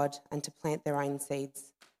love God and to plant their own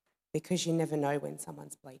seeds, because you never know when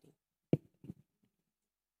someone's bleeding.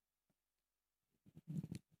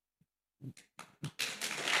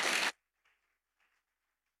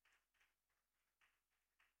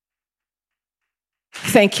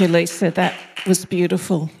 Thank you, Lisa. That was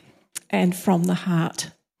beautiful and from the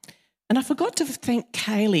heart. And I forgot to thank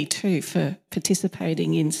Kaylee too for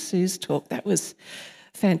participating in Sue's talk. That was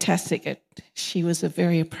fantastic. She was a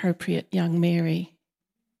very appropriate young Mary.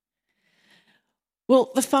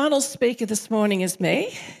 Well, the final speaker this morning is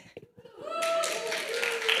me.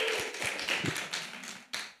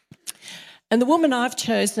 And the woman I've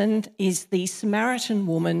chosen is the Samaritan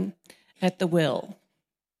woman at the well.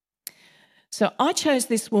 So I chose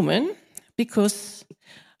this woman because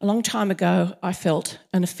a long time ago, I felt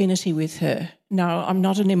an affinity with her. No, I'm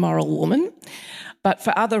not an immoral woman, but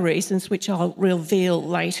for other reasons, which I'll reveal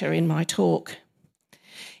later in my talk.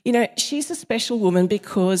 You know, she's a special woman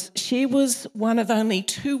because she was one of only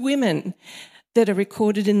 2 women that are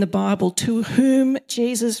recorded in the Bible to whom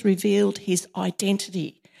Jesus revealed his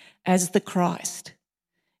identity as the Christ.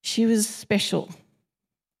 She was special.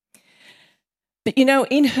 But, you know,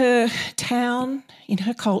 in her town, in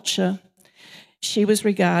her culture, she was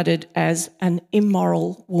regarded as an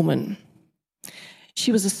immoral woman.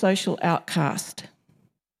 She was a social outcast.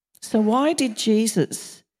 So why did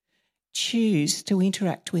Jesus choose to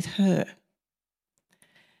interact with her?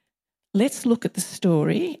 Let's look at the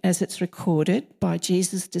story as it's recorded by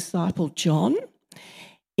Jesus' disciple John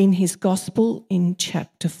in his Gospel in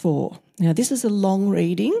chapter 4. Now, this is a long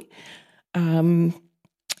reading,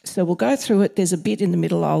 so we'll go through it. There's a bit in the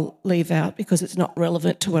middle I'll leave out because it's not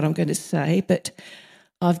relevant to what I'm going to say, but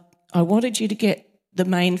I wanted you to get the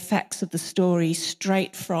main facts of the story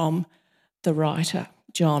straight from the writer,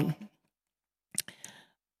 John.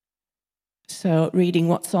 So reading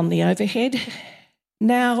what's on the overhead.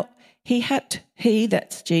 Now he,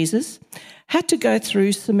 that's Jesus, had to go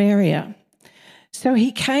through Samaria. So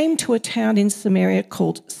he came to a town in Samaria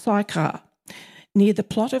called Sychar, near the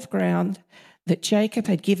plot of ground that Jacob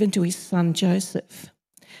had given to his son Joseph.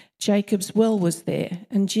 Jacob's well was there,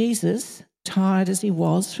 and Jesus, tired as he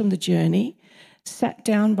was from the journey, sat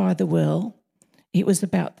down by the well. It was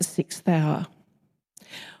about the 6th hour.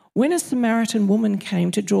 When a Samaritan woman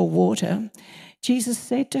came to draw water, Jesus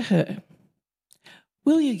said to her,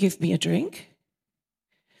 "Will you give me a drink?"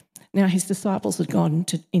 Now his disciples had gone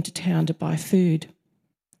into town to buy food.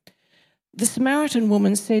 The Samaritan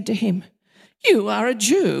woman said to him, "You are a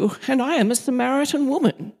Jew, and I am a Samaritan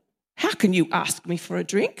woman. How can you ask me for a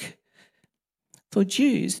drink?" For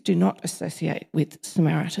Jews do not associate with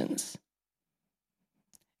Samaritans.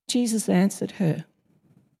 Jesus answered her,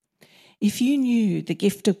 "If you knew the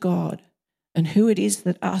gift of God and who it is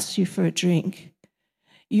that asks you for a drink,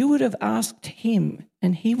 you would have asked him,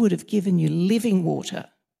 and he would have given you living water."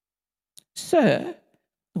 "Sir,"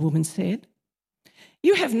 the woman said,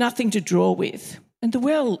 "you have nothing to draw with, and the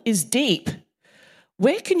well is deep.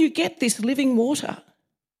 Where can you get this living water?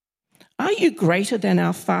 Are you greater than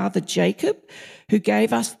our father Jacob, who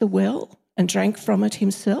gave us the well and drank from it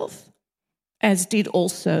himself, as did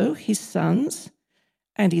also his sons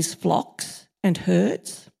and his flocks and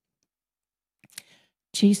herds?"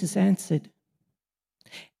 Jesus answered,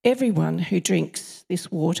 "Everyone who drinks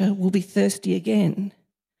this water will be thirsty again,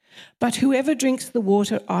 but whoever drinks the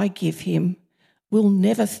water I give him will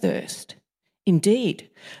never thirst. Indeed,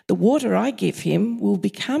 the water I give him will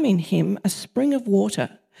become in him a spring of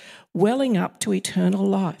water, welling up to eternal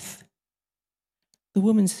life." The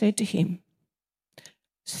woman said to him,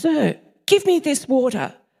 "Sir, give me this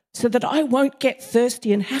water so that I won't get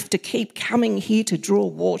thirsty and have to keep coming here to draw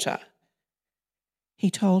water." He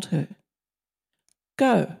told her,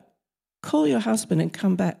 "Go, call your husband and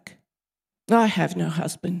come back." "I have no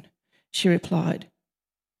husband," she replied.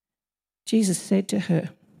 Jesus said to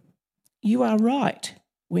her, "You are right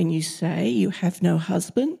when you say you have no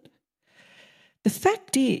husband. The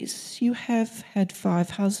fact is, you have had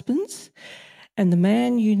 5 husbands, and the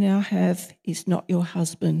man you now have is not your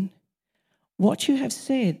husband. What you have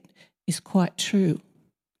said is quite true."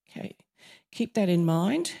 Okay, keep that in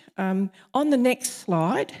mind. On the next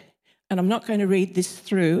slide, and I'm not going to read this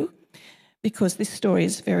through because this story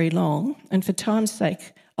is very long, and for time's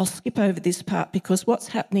sake, I'll skip over this part, because what's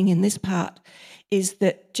happening in this part is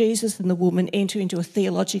that Jesus and the woman enter into a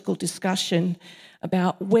theological discussion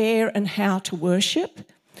about where and how to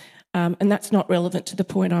worship, and that's not relevant to the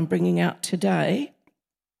point I'm bringing out today,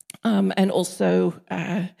 and also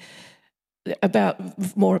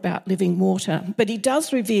more about living water. But he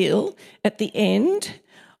does reveal at the end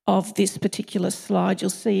of this particular slide, you'll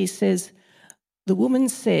see he says, "The woman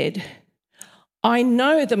said, 'I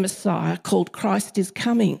know the Messiah called Christ is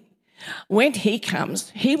coming. When he comes,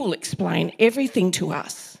 he will explain everything to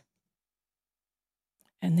us.'"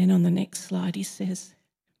 And then on the next slide he says,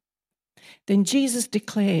 "Then Jesus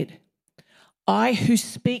declared, 'I who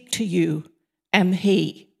speak to you am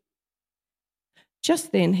he.'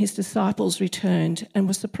 Just then his disciples returned and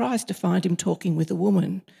were surprised to find him talking with a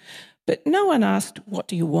woman. But no one asked, 'What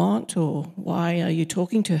do you want?' or 'Why are you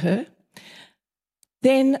talking to her?'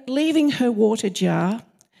 Then, leaving her water jar,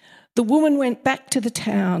 the woman went back to the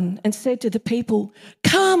town and said to the people,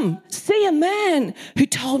 'Come, see a man who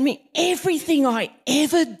told me everything I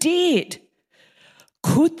ever did.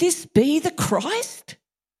 Could this be the Christ?'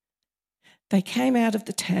 They came out of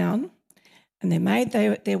the town and they made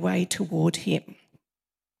their way toward him."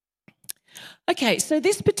 Okay, so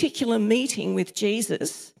this particular meeting with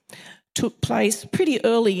Jesus took place pretty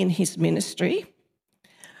early in his ministry.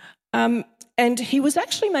 And he was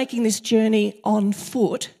actually making this journey on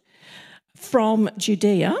foot from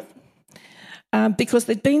Judea because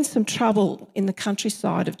there'd been some trouble in the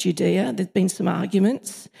countryside of Judea. There'd been some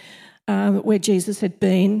arguments where Jesus had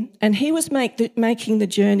been, and he was making the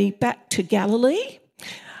journey back to Galilee,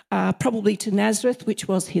 probably to Nazareth, which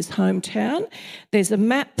was his hometown. There's a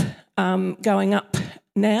map going up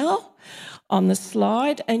now on the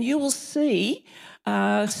slide, and you will see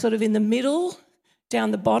sort of in the middle,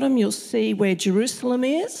 down the bottom, you'll see where Jerusalem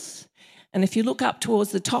is. And if you look up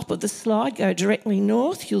towards the top of the slide, go directly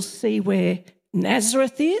north, you'll see where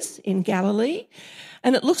Nazareth is in Galilee.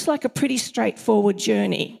 And it looks like a pretty straightforward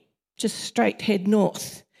journey, just straight head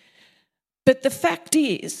north. But the fact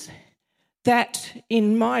is that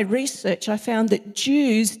in my research, I found that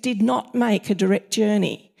Jews did not make a direct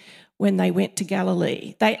journey when they went to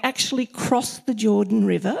Galilee. They actually crossed the Jordan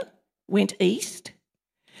River, went east,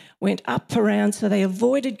 went up around, so they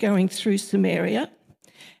avoided going through Samaria,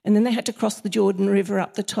 and then they had to cross the Jordan River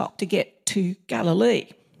up the top to get to Galilee.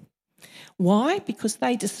 Why? Because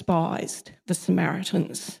they despised the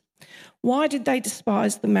Samaritans. Why did they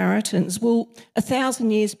despise the Samaritans? Well,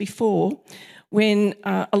 1,000 years before, when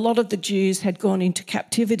a lot of the Jews had gone into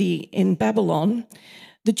captivity in Babylon,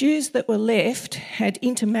 the Jews that were left had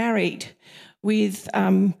intermarried with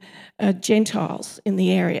Gentiles in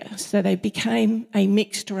the area, so they became a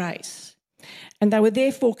mixed race. And they were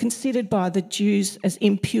therefore considered by the Jews as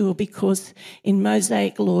impure because in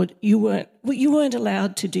Mosaic law you weren't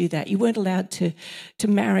allowed to do that. You weren't allowed to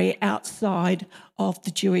marry outside of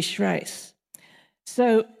the Jewish race.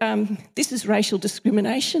 So this is racial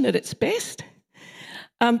discrimination at its best.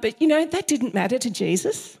 But, that didn't matter to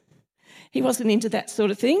Jesus. He wasn't into that sort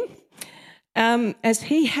of thing. As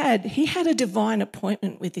he had a divine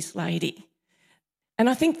appointment with this lady. And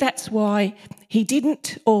I think that's why he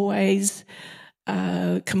didn't always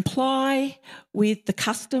comply with the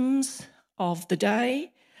customs of the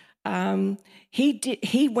day.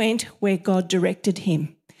 He went where God directed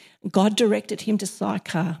him. God directed him to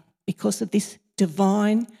Sychar because of this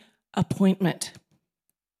divine appointment.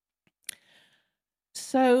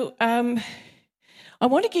 So I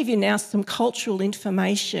want to give you now some cultural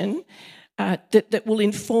information that will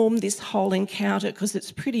inform this whole encounter because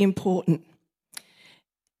it's pretty important.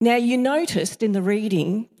 Now, you noticed in the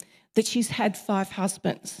reading that she's had 5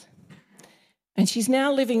 husbands and she's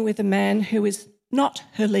now living with a man who is not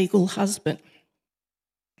her legal husband.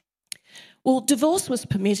 Well, divorce was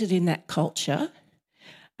permitted in that culture.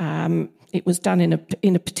 It was done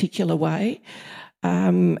in a particular way,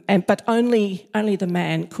 but only the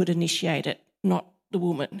man could initiate it, not the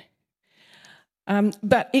woman.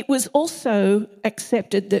 But it was also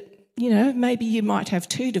accepted that, maybe you might have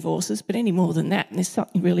 2 divorces, but any more than that, and there's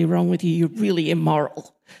something really wrong with you, you're really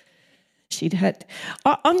immoral.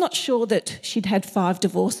 I'm not sure that she'd had 5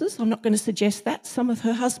 divorces. I'm not going to suggest that. Some of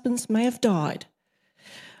her husbands may have died.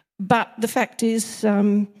 But the fact is,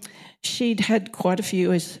 she'd had quite a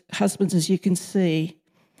few husbands, as you can see.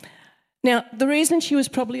 Now, the reason she was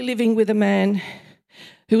probably living with a man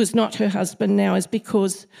who was not her husband now is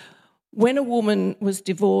because when a woman was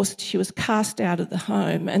divorced, she was cast out of the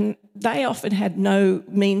home, and they often had no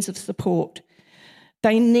means of support.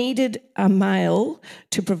 They needed a male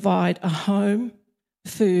to provide a home,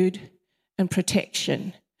 food, and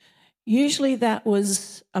protection. Usually that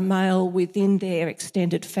was a male within their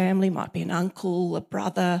extended family, might be an uncle, a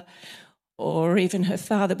brother, or even her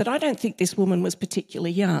father. But I don't think this woman was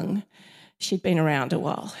particularly young. She'd been around a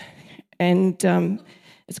while. And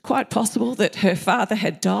it's quite possible that her father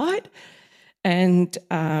had died and,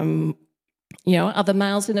 other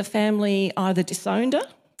males in the family either disowned her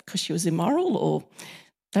because she was immoral or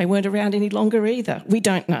they weren't around any longer either. We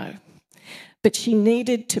don't know. But she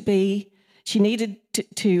needed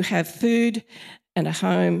to have food and a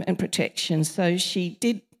home and protection. So she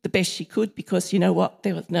did the best she could because, you know what,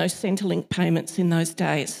 there was no Centrelink payments in those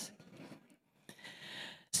days.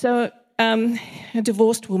 So a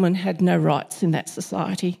divorced woman had no rights in that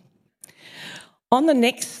society. On the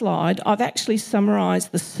next slide, I've actually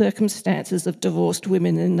summarised the circumstances of divorced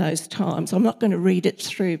women in those times. I'm not going to read it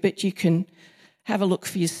through, but you can have a look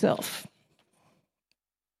for yourself.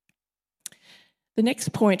 The next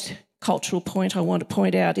cultural point I want to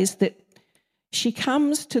point out is that she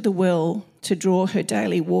comes to the well to draw her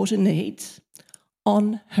daily water needs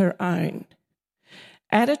on her own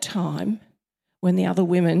at a time when the other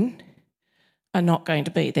women are not going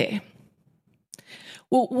to be there.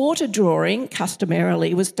 Well, water drawing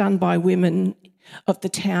customarily was done by women of the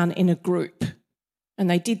town in a group, and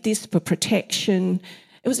they did this for protection.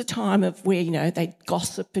 It was a time of where, they'd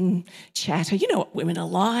gossip and chatter. You know what women are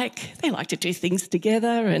like. They like to do things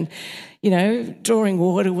together and, drawing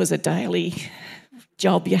water was a daily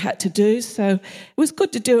job you had to do. So it was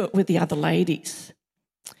good to do it with the other ladies.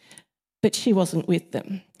 But she wasn't with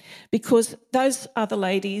them because those other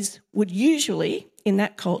ladies would usually, in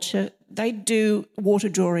that culture, they'd do water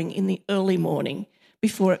drawing in the early morning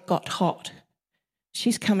before it got hot.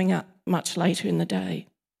 She's coming up much later in the day.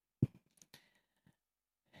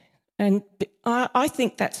 And I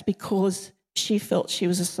think that's because she felt she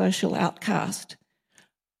was a social outcast.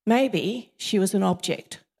 Maybe she was an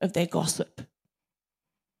object of their gossip.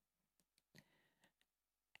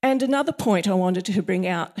 And another point I wanted to bring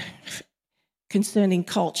out concerning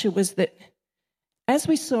culture was that, as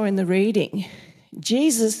we saw in the reading,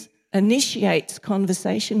 Jesus initiates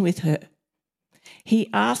conversation with her. He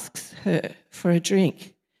asks her for a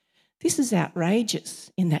drink. This is outrageous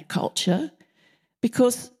in that culture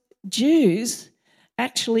because Jews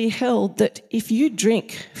actually held that if you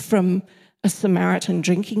drink from a Samaritan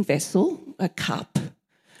drinking vessel, a cup,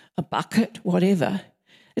 a bucket, whatever,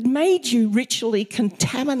 it made you ritually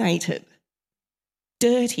contaminated,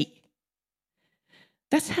 dirty.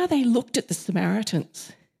 That's how they looked at the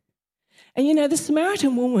Samaritans. And, the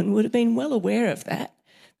Samaritan woman would have been well aware of that.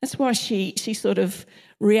 That's why she sort of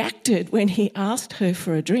reacted when he asked her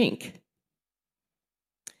for a drink.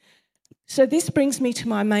 So this brings me to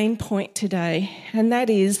my main point today, and that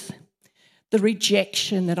is the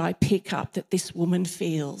rejection that I pick up that this woman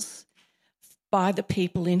feels by the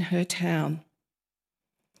people in her town.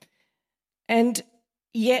 And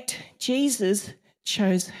yet Jesus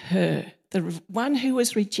chose her, the one who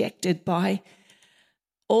was rejected by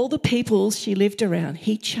all the people she lived around.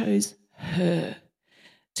 He chose her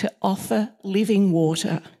to offer living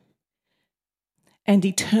water and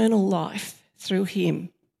eternal life through him.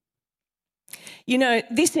 You know,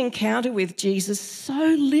 this encounter with Jesus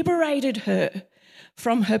so liberated her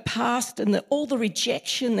from her past and all the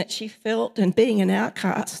rejection that she felt and being an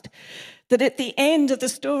outcast, that at the end of the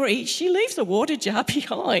story, she leaves a water jar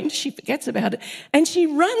behind, she forgets about it, and she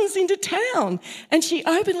runs into town and she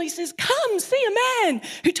openly says, "Come, see a man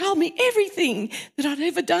who told me everything that I'd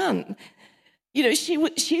ever done." You know,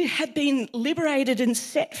 she had been liberated and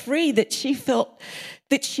set free, that she felt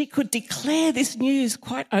that she could declare this news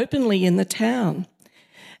quite openly in the town.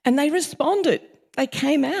 And they responded. They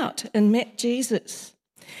came out and met Jesus.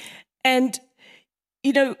 And,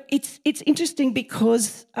 you know, it's interesting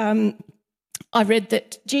because I read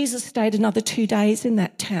that Jesus stayed another 2 days in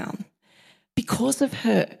that town because of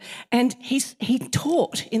her. And he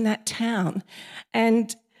taught in that town,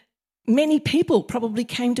 and many people probably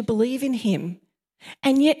came to believe in him.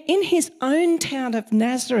 And yet in his own town of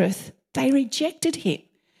Nazareth, they rejected him.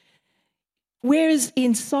 Whereas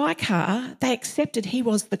in Sychar, they accepted he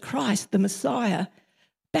was the Christ, the Messiah.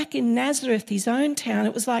 Back in Nazareth, his own town,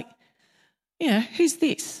 it was like, you know, who's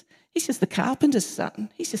this? He's just the carpenter's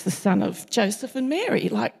son. He's just the son of Joseph and Mary.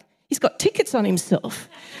 Like, he's got tickets on himself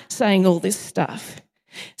saying all this stuff.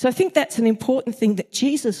 So I think that's an important thing, that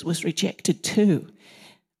Jesus was rejected too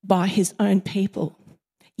by his own people,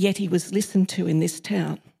 yet he was listened to in this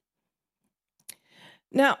town.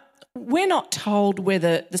 Now, we're not told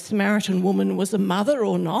whether the Samaritan woman was a mother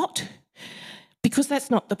or not, because that's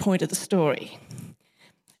not the point of the story.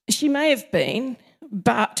 She may have been,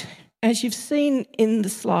 but as you've seen in the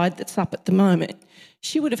slide that's up at the moment,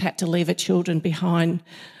 she would have had to leave her children behind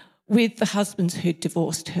with the husbands who'd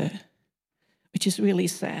divorced her, which is really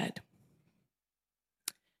sad.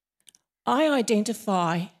 I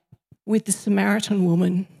identify with the Samaritan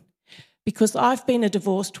woman because I've been a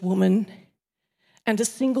divorced woman and a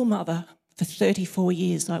single mother for 34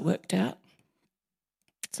 years, I worked out.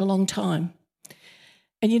 It's a long time.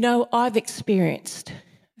 And you know, I've experienced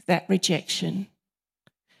that rejection.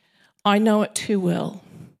 I know it too well.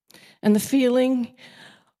 And the feeling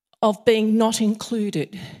of being not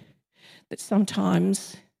included that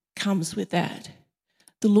sometimes comes with that.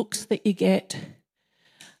 The looks that you get,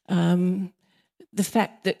 the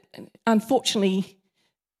fact that, unfortunately,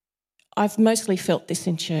 I've mostly felt this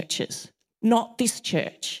in churches. Not this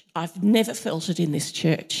church. I've never felt it in this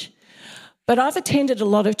church. But I've attended a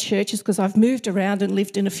lot of churches because I've moved around and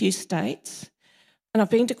lived in a few states, and I've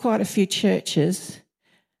been to quite a few churches,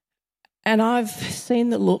 and I've seen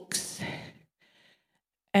the looks,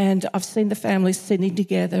 and I've seen the families sitting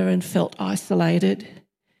together and felt isolated.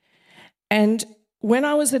 And when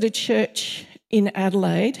I was at a church in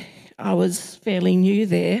Adelaide, I was fairly new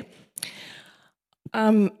there.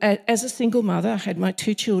 As a single mother, I had my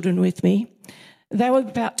 2 children with me. They were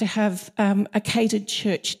about to have a catered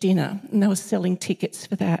church dinner, and they were selling tickets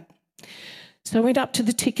for that. So I went up to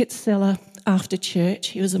the ticket seller after church.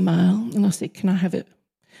 He was a male, and I said, "Can I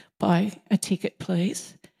buy a ticket,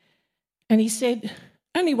 please?" And he said,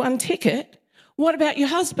 "Only 1 ticket? What about your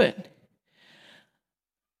husband?"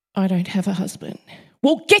 "I don't have a husband."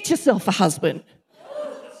 "Well, get yourself a husband."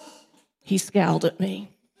 He scowled at me.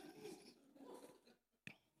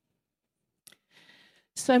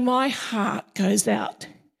 So my heart goes out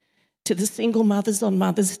to the single mothers on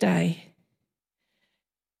Mother's Day.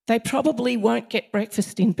 They probably won't get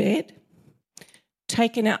breakfast in bed,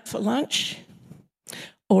 taken out for lunch,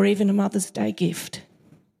 or even a Mother's Day gift.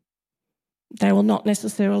 They will not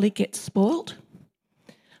necessarily get spoilt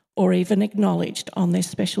or even acknowledged on their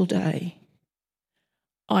special day.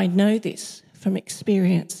 I know this from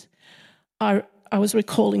experience. I was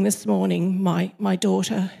recalling this morning my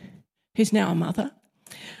daughter, who's now a mother,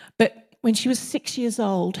 but when she was 6 years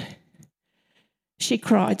old, she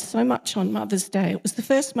cried so much on Mother's Day. It was the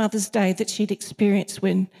first Mother's Day that she'd experienced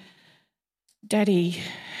when Daddy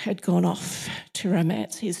had gone off to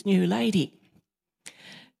romance his new lady.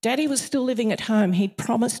 Daddy was still living at home. He'd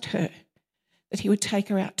promised her that he would take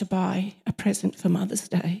her out to buy a present for Mother's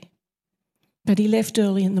Day. But he left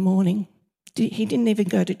early in the morning. He didn't even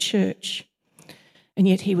go to church. And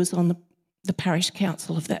yet he was on the parish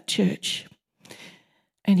council of that church.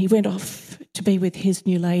 And he went off to be with his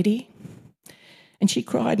new lady. And she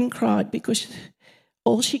cried and cried because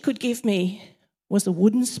all she could give me was a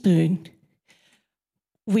wooden spoon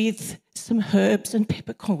with some herbs and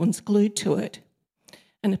peppercorns glued to it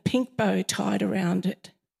and a pink bow tied around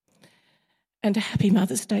it and a Happy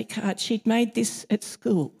Mother's Day card. She'd made this at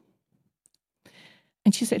school.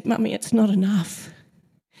 And she said, "Mummy, it's not enough.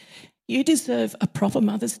 You deserve a proper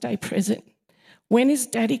Mother's Day present. When is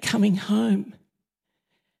Daddy coming home?"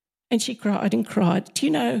 And she cried and cried. Do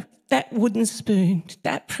you know, that wooden spoon,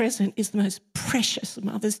 that present is the most precious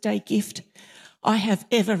Mother's Day gift I have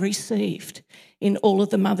ever received in all of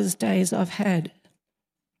the Mother's Days I've had.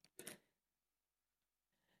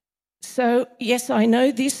 So, yes, I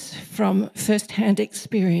know this from first-hand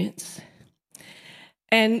experience.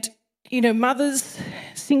 And, you know, mothers,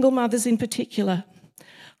 single mothers in particular,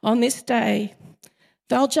 on this day,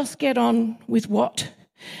 they'll just get on with what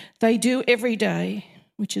they do every day,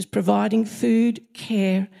 which is providing food,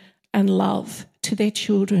 care and love to their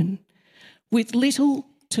children with little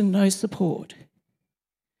to no support.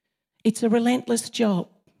 It's a relentless job.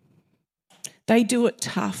 They do it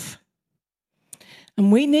tough.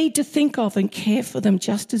 And we need to think of and care for them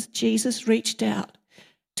just as Jesus reached out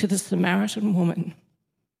to the Samaritan woman.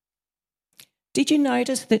 Did you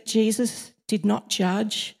notice that Jesus did not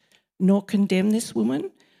judge nor condemn this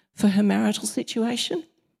woman for her marital situation?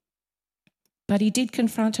 But he did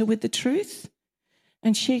confront her with the truth,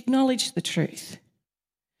 and she acknowledged the truth.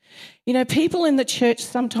 You know, people in the church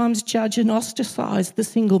sometimes judge and ostracise the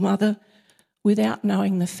single mother without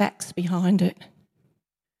knowing the facts behind it.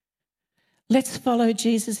 Let's follow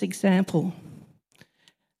Jesus' example.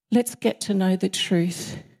 Let's get to know the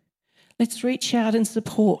truth. Let's reach out and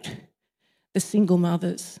support the single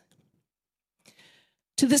mothers.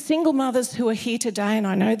 To the single mothers who are here today, and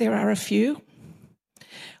I know there are a few,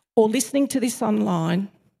 or listening to this online,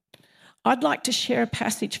 I'd like to share a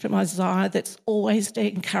passage from Isaiah that's always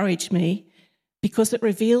encouraged me because it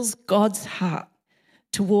reveals God's heart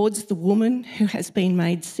towards the woman who has been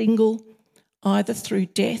made single either through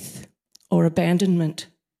death or abandonment.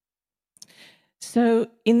 So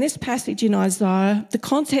in this passage in Isaiah, the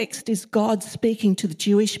context is God speaking to the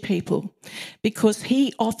Jewish people because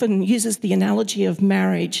he often uses the analogy of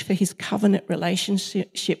marriage for his covenant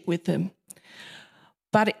relationship with them.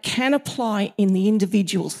 But it can apply in the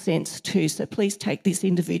individual sense too, so please take this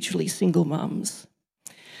individually, single mums.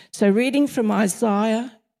 So reading from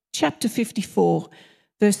Isaiah chapter 54,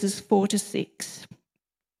 verses 4 to 6.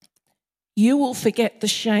 You will forget the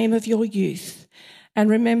shame of your youth and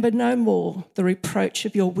remember no more the reproach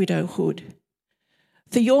of your widowhood.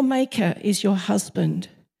 For your Maker is your husband.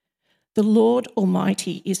 The Lord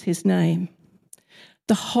Almighty is his name.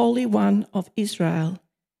 The Holy One of Israel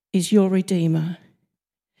is your Redeemer.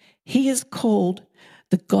 He is called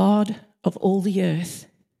the God of all the earth.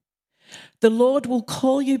 The Lord will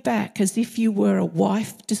call you back as if you were a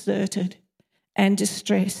wife deserted and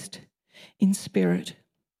distressed in spirit,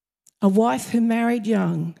 a wife who married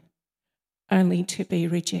young, only to be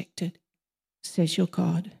rejected, says your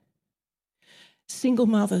God. Single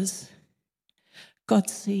mothers, God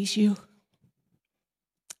sees you.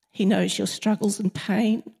 He knows your struggles and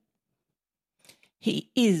pain.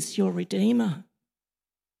 He is your Redeemer.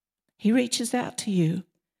 He reaches out to you,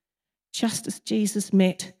 just as Jesus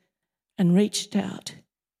met and reached out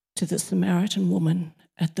to the Samaritan woman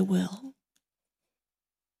at the well.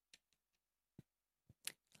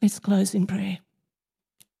 Let's close in prayer.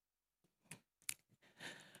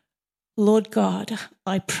 Lord God,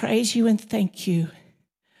 I praise you and thank you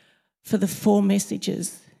for the 4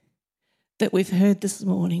 messages that we've heard this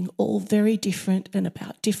morning, all very different and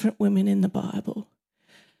about different women in the Bible.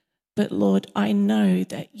 But Lord, I know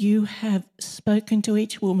that you have spoken to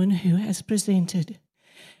each woman who has presented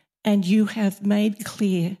and you have made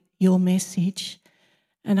clear your message.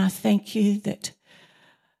 And I thank you that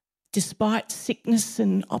despite sickness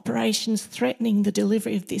and operations threatening the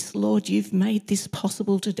delivery of this, Lord, you've made this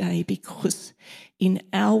possible today because in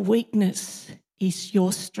our weakness is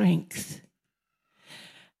your strength.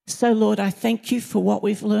 So, Lord, I thank you for what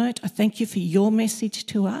we've learnt. I thank you for your message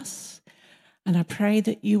to us. And I pray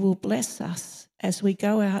that you will bless us as we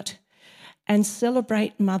go out and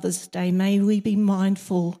celebrate Mother's Day. May we be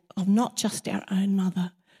mindful of not just our own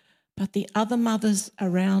mother, but the other mothers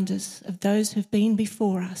around us, of those who've been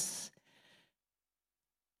before us,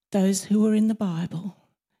 those who were in the Bible,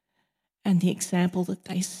 and the example that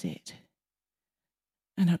they set.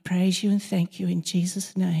 And I praise you and thank you in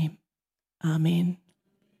Jesus' name. Amen.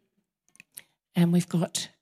 And we've got